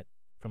looking at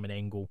from an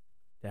angle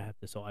to have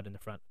the side and the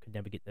front. Could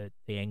never get the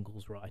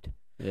angles right.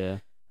 Yeah.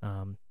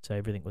 So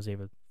everything was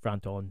either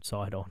front on,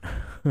 side on,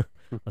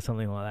 or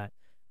something like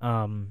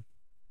that.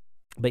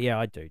 But yeah,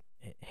 I do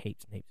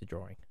heaps and heaps of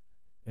drawing.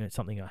 And it's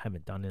something I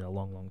haven't done in a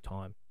long, long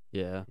time.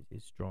 Yeah.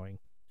 Is drawing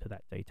to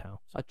that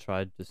detail. So. I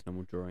tried just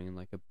normal drawing in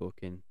like a book,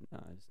 and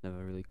I just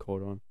never really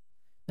caught on.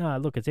 No,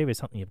 look, it's either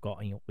something you've got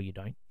or you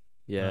don't.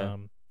 Yeah.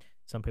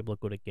 Some people are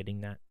good at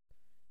getting that,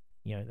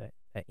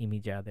 that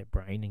image out of their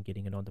brain and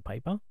getting it onto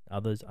paper.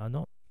 Others are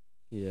not.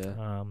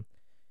 Yeah.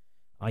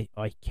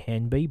 I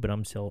can be, but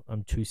I'm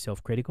too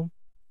self-critical.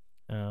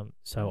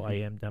 So I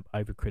end up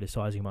over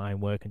criticizing my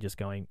own work and just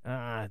going,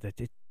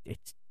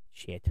 it's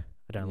shit.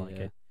 I don't like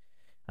it.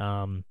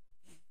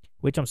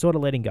 Which I'm sort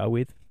of letting go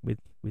with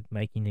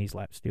making these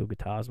lap steel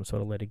guitars. I'm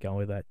sort of letting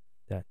go of that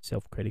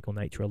self-critical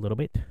nature a little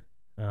bit.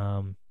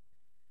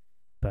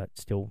 But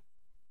still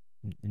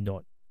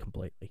not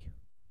completely,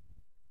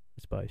 I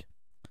suppose.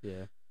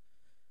 Yeah.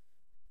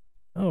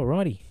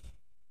 Alrighty.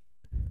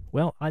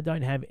 Well, I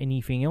don't have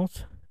anything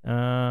else.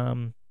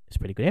 It's a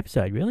pretty good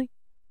episode, really.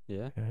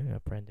 Yeah.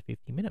 Up around the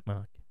 50-minute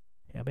mark.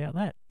 How about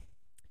that?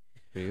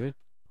 Pretty good.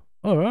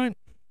 All right.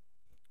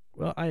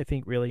 Well, I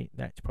think really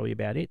that's probably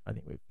about it. I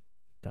think we've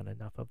done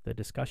enough of the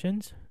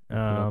discussions. Wrap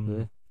it up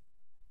there.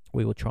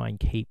 We will try and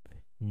keep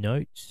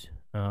notes.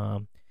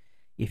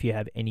 If you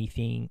have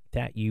anything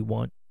that you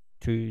want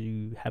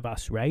to have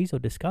us raise or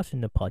discuss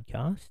in the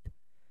podcast,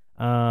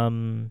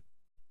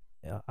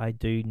 I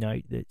do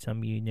note that some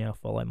of you now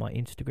follow my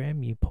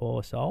Instagram, you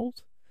poor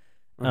souls.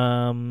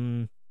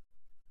 You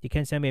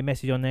can send me a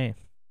message on there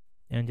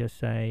and just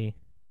say,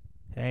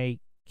 hey,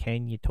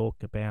 can you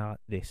talk about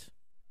this?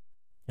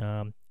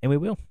 And we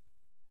will.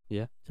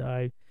 Yeah.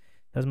 So,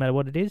 doesn't matter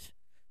what it is.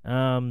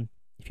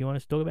 If you want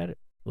us to talk about it,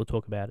 we'll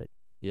talk about it.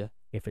 Yeah.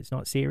 If it's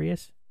not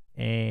serious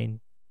and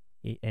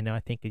I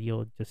think that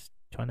you're just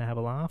trying to have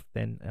a laugh,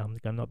 then I'm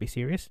going to not be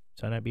serious.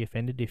 So don't be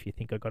offended if you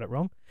think I got it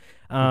wrong.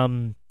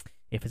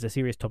 If it's a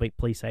serious topic,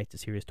 please say it's a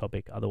serious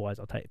topic. Otherwise,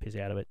 I'll take the piss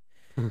out of it.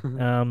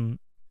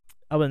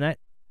 Other than that,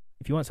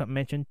 if you want something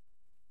mentioned,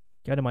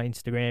 go to my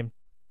Instagram,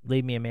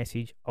 leave me a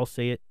message. I'll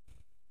see it.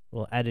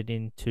 We'll add it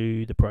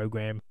into the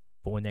program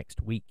for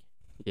next week.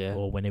 Yeah.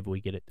 Or whenever we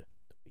get it the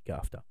week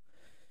after.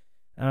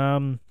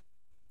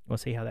 We'll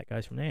see how that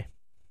goes from there.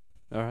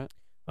 All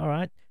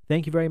right.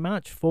 Thank you very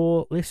much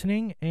for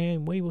listening,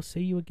 and we will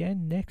see you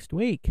again next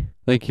week.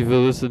 Thank you for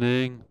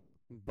listening.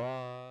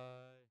 Bye.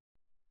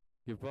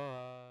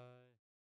 Goodbye.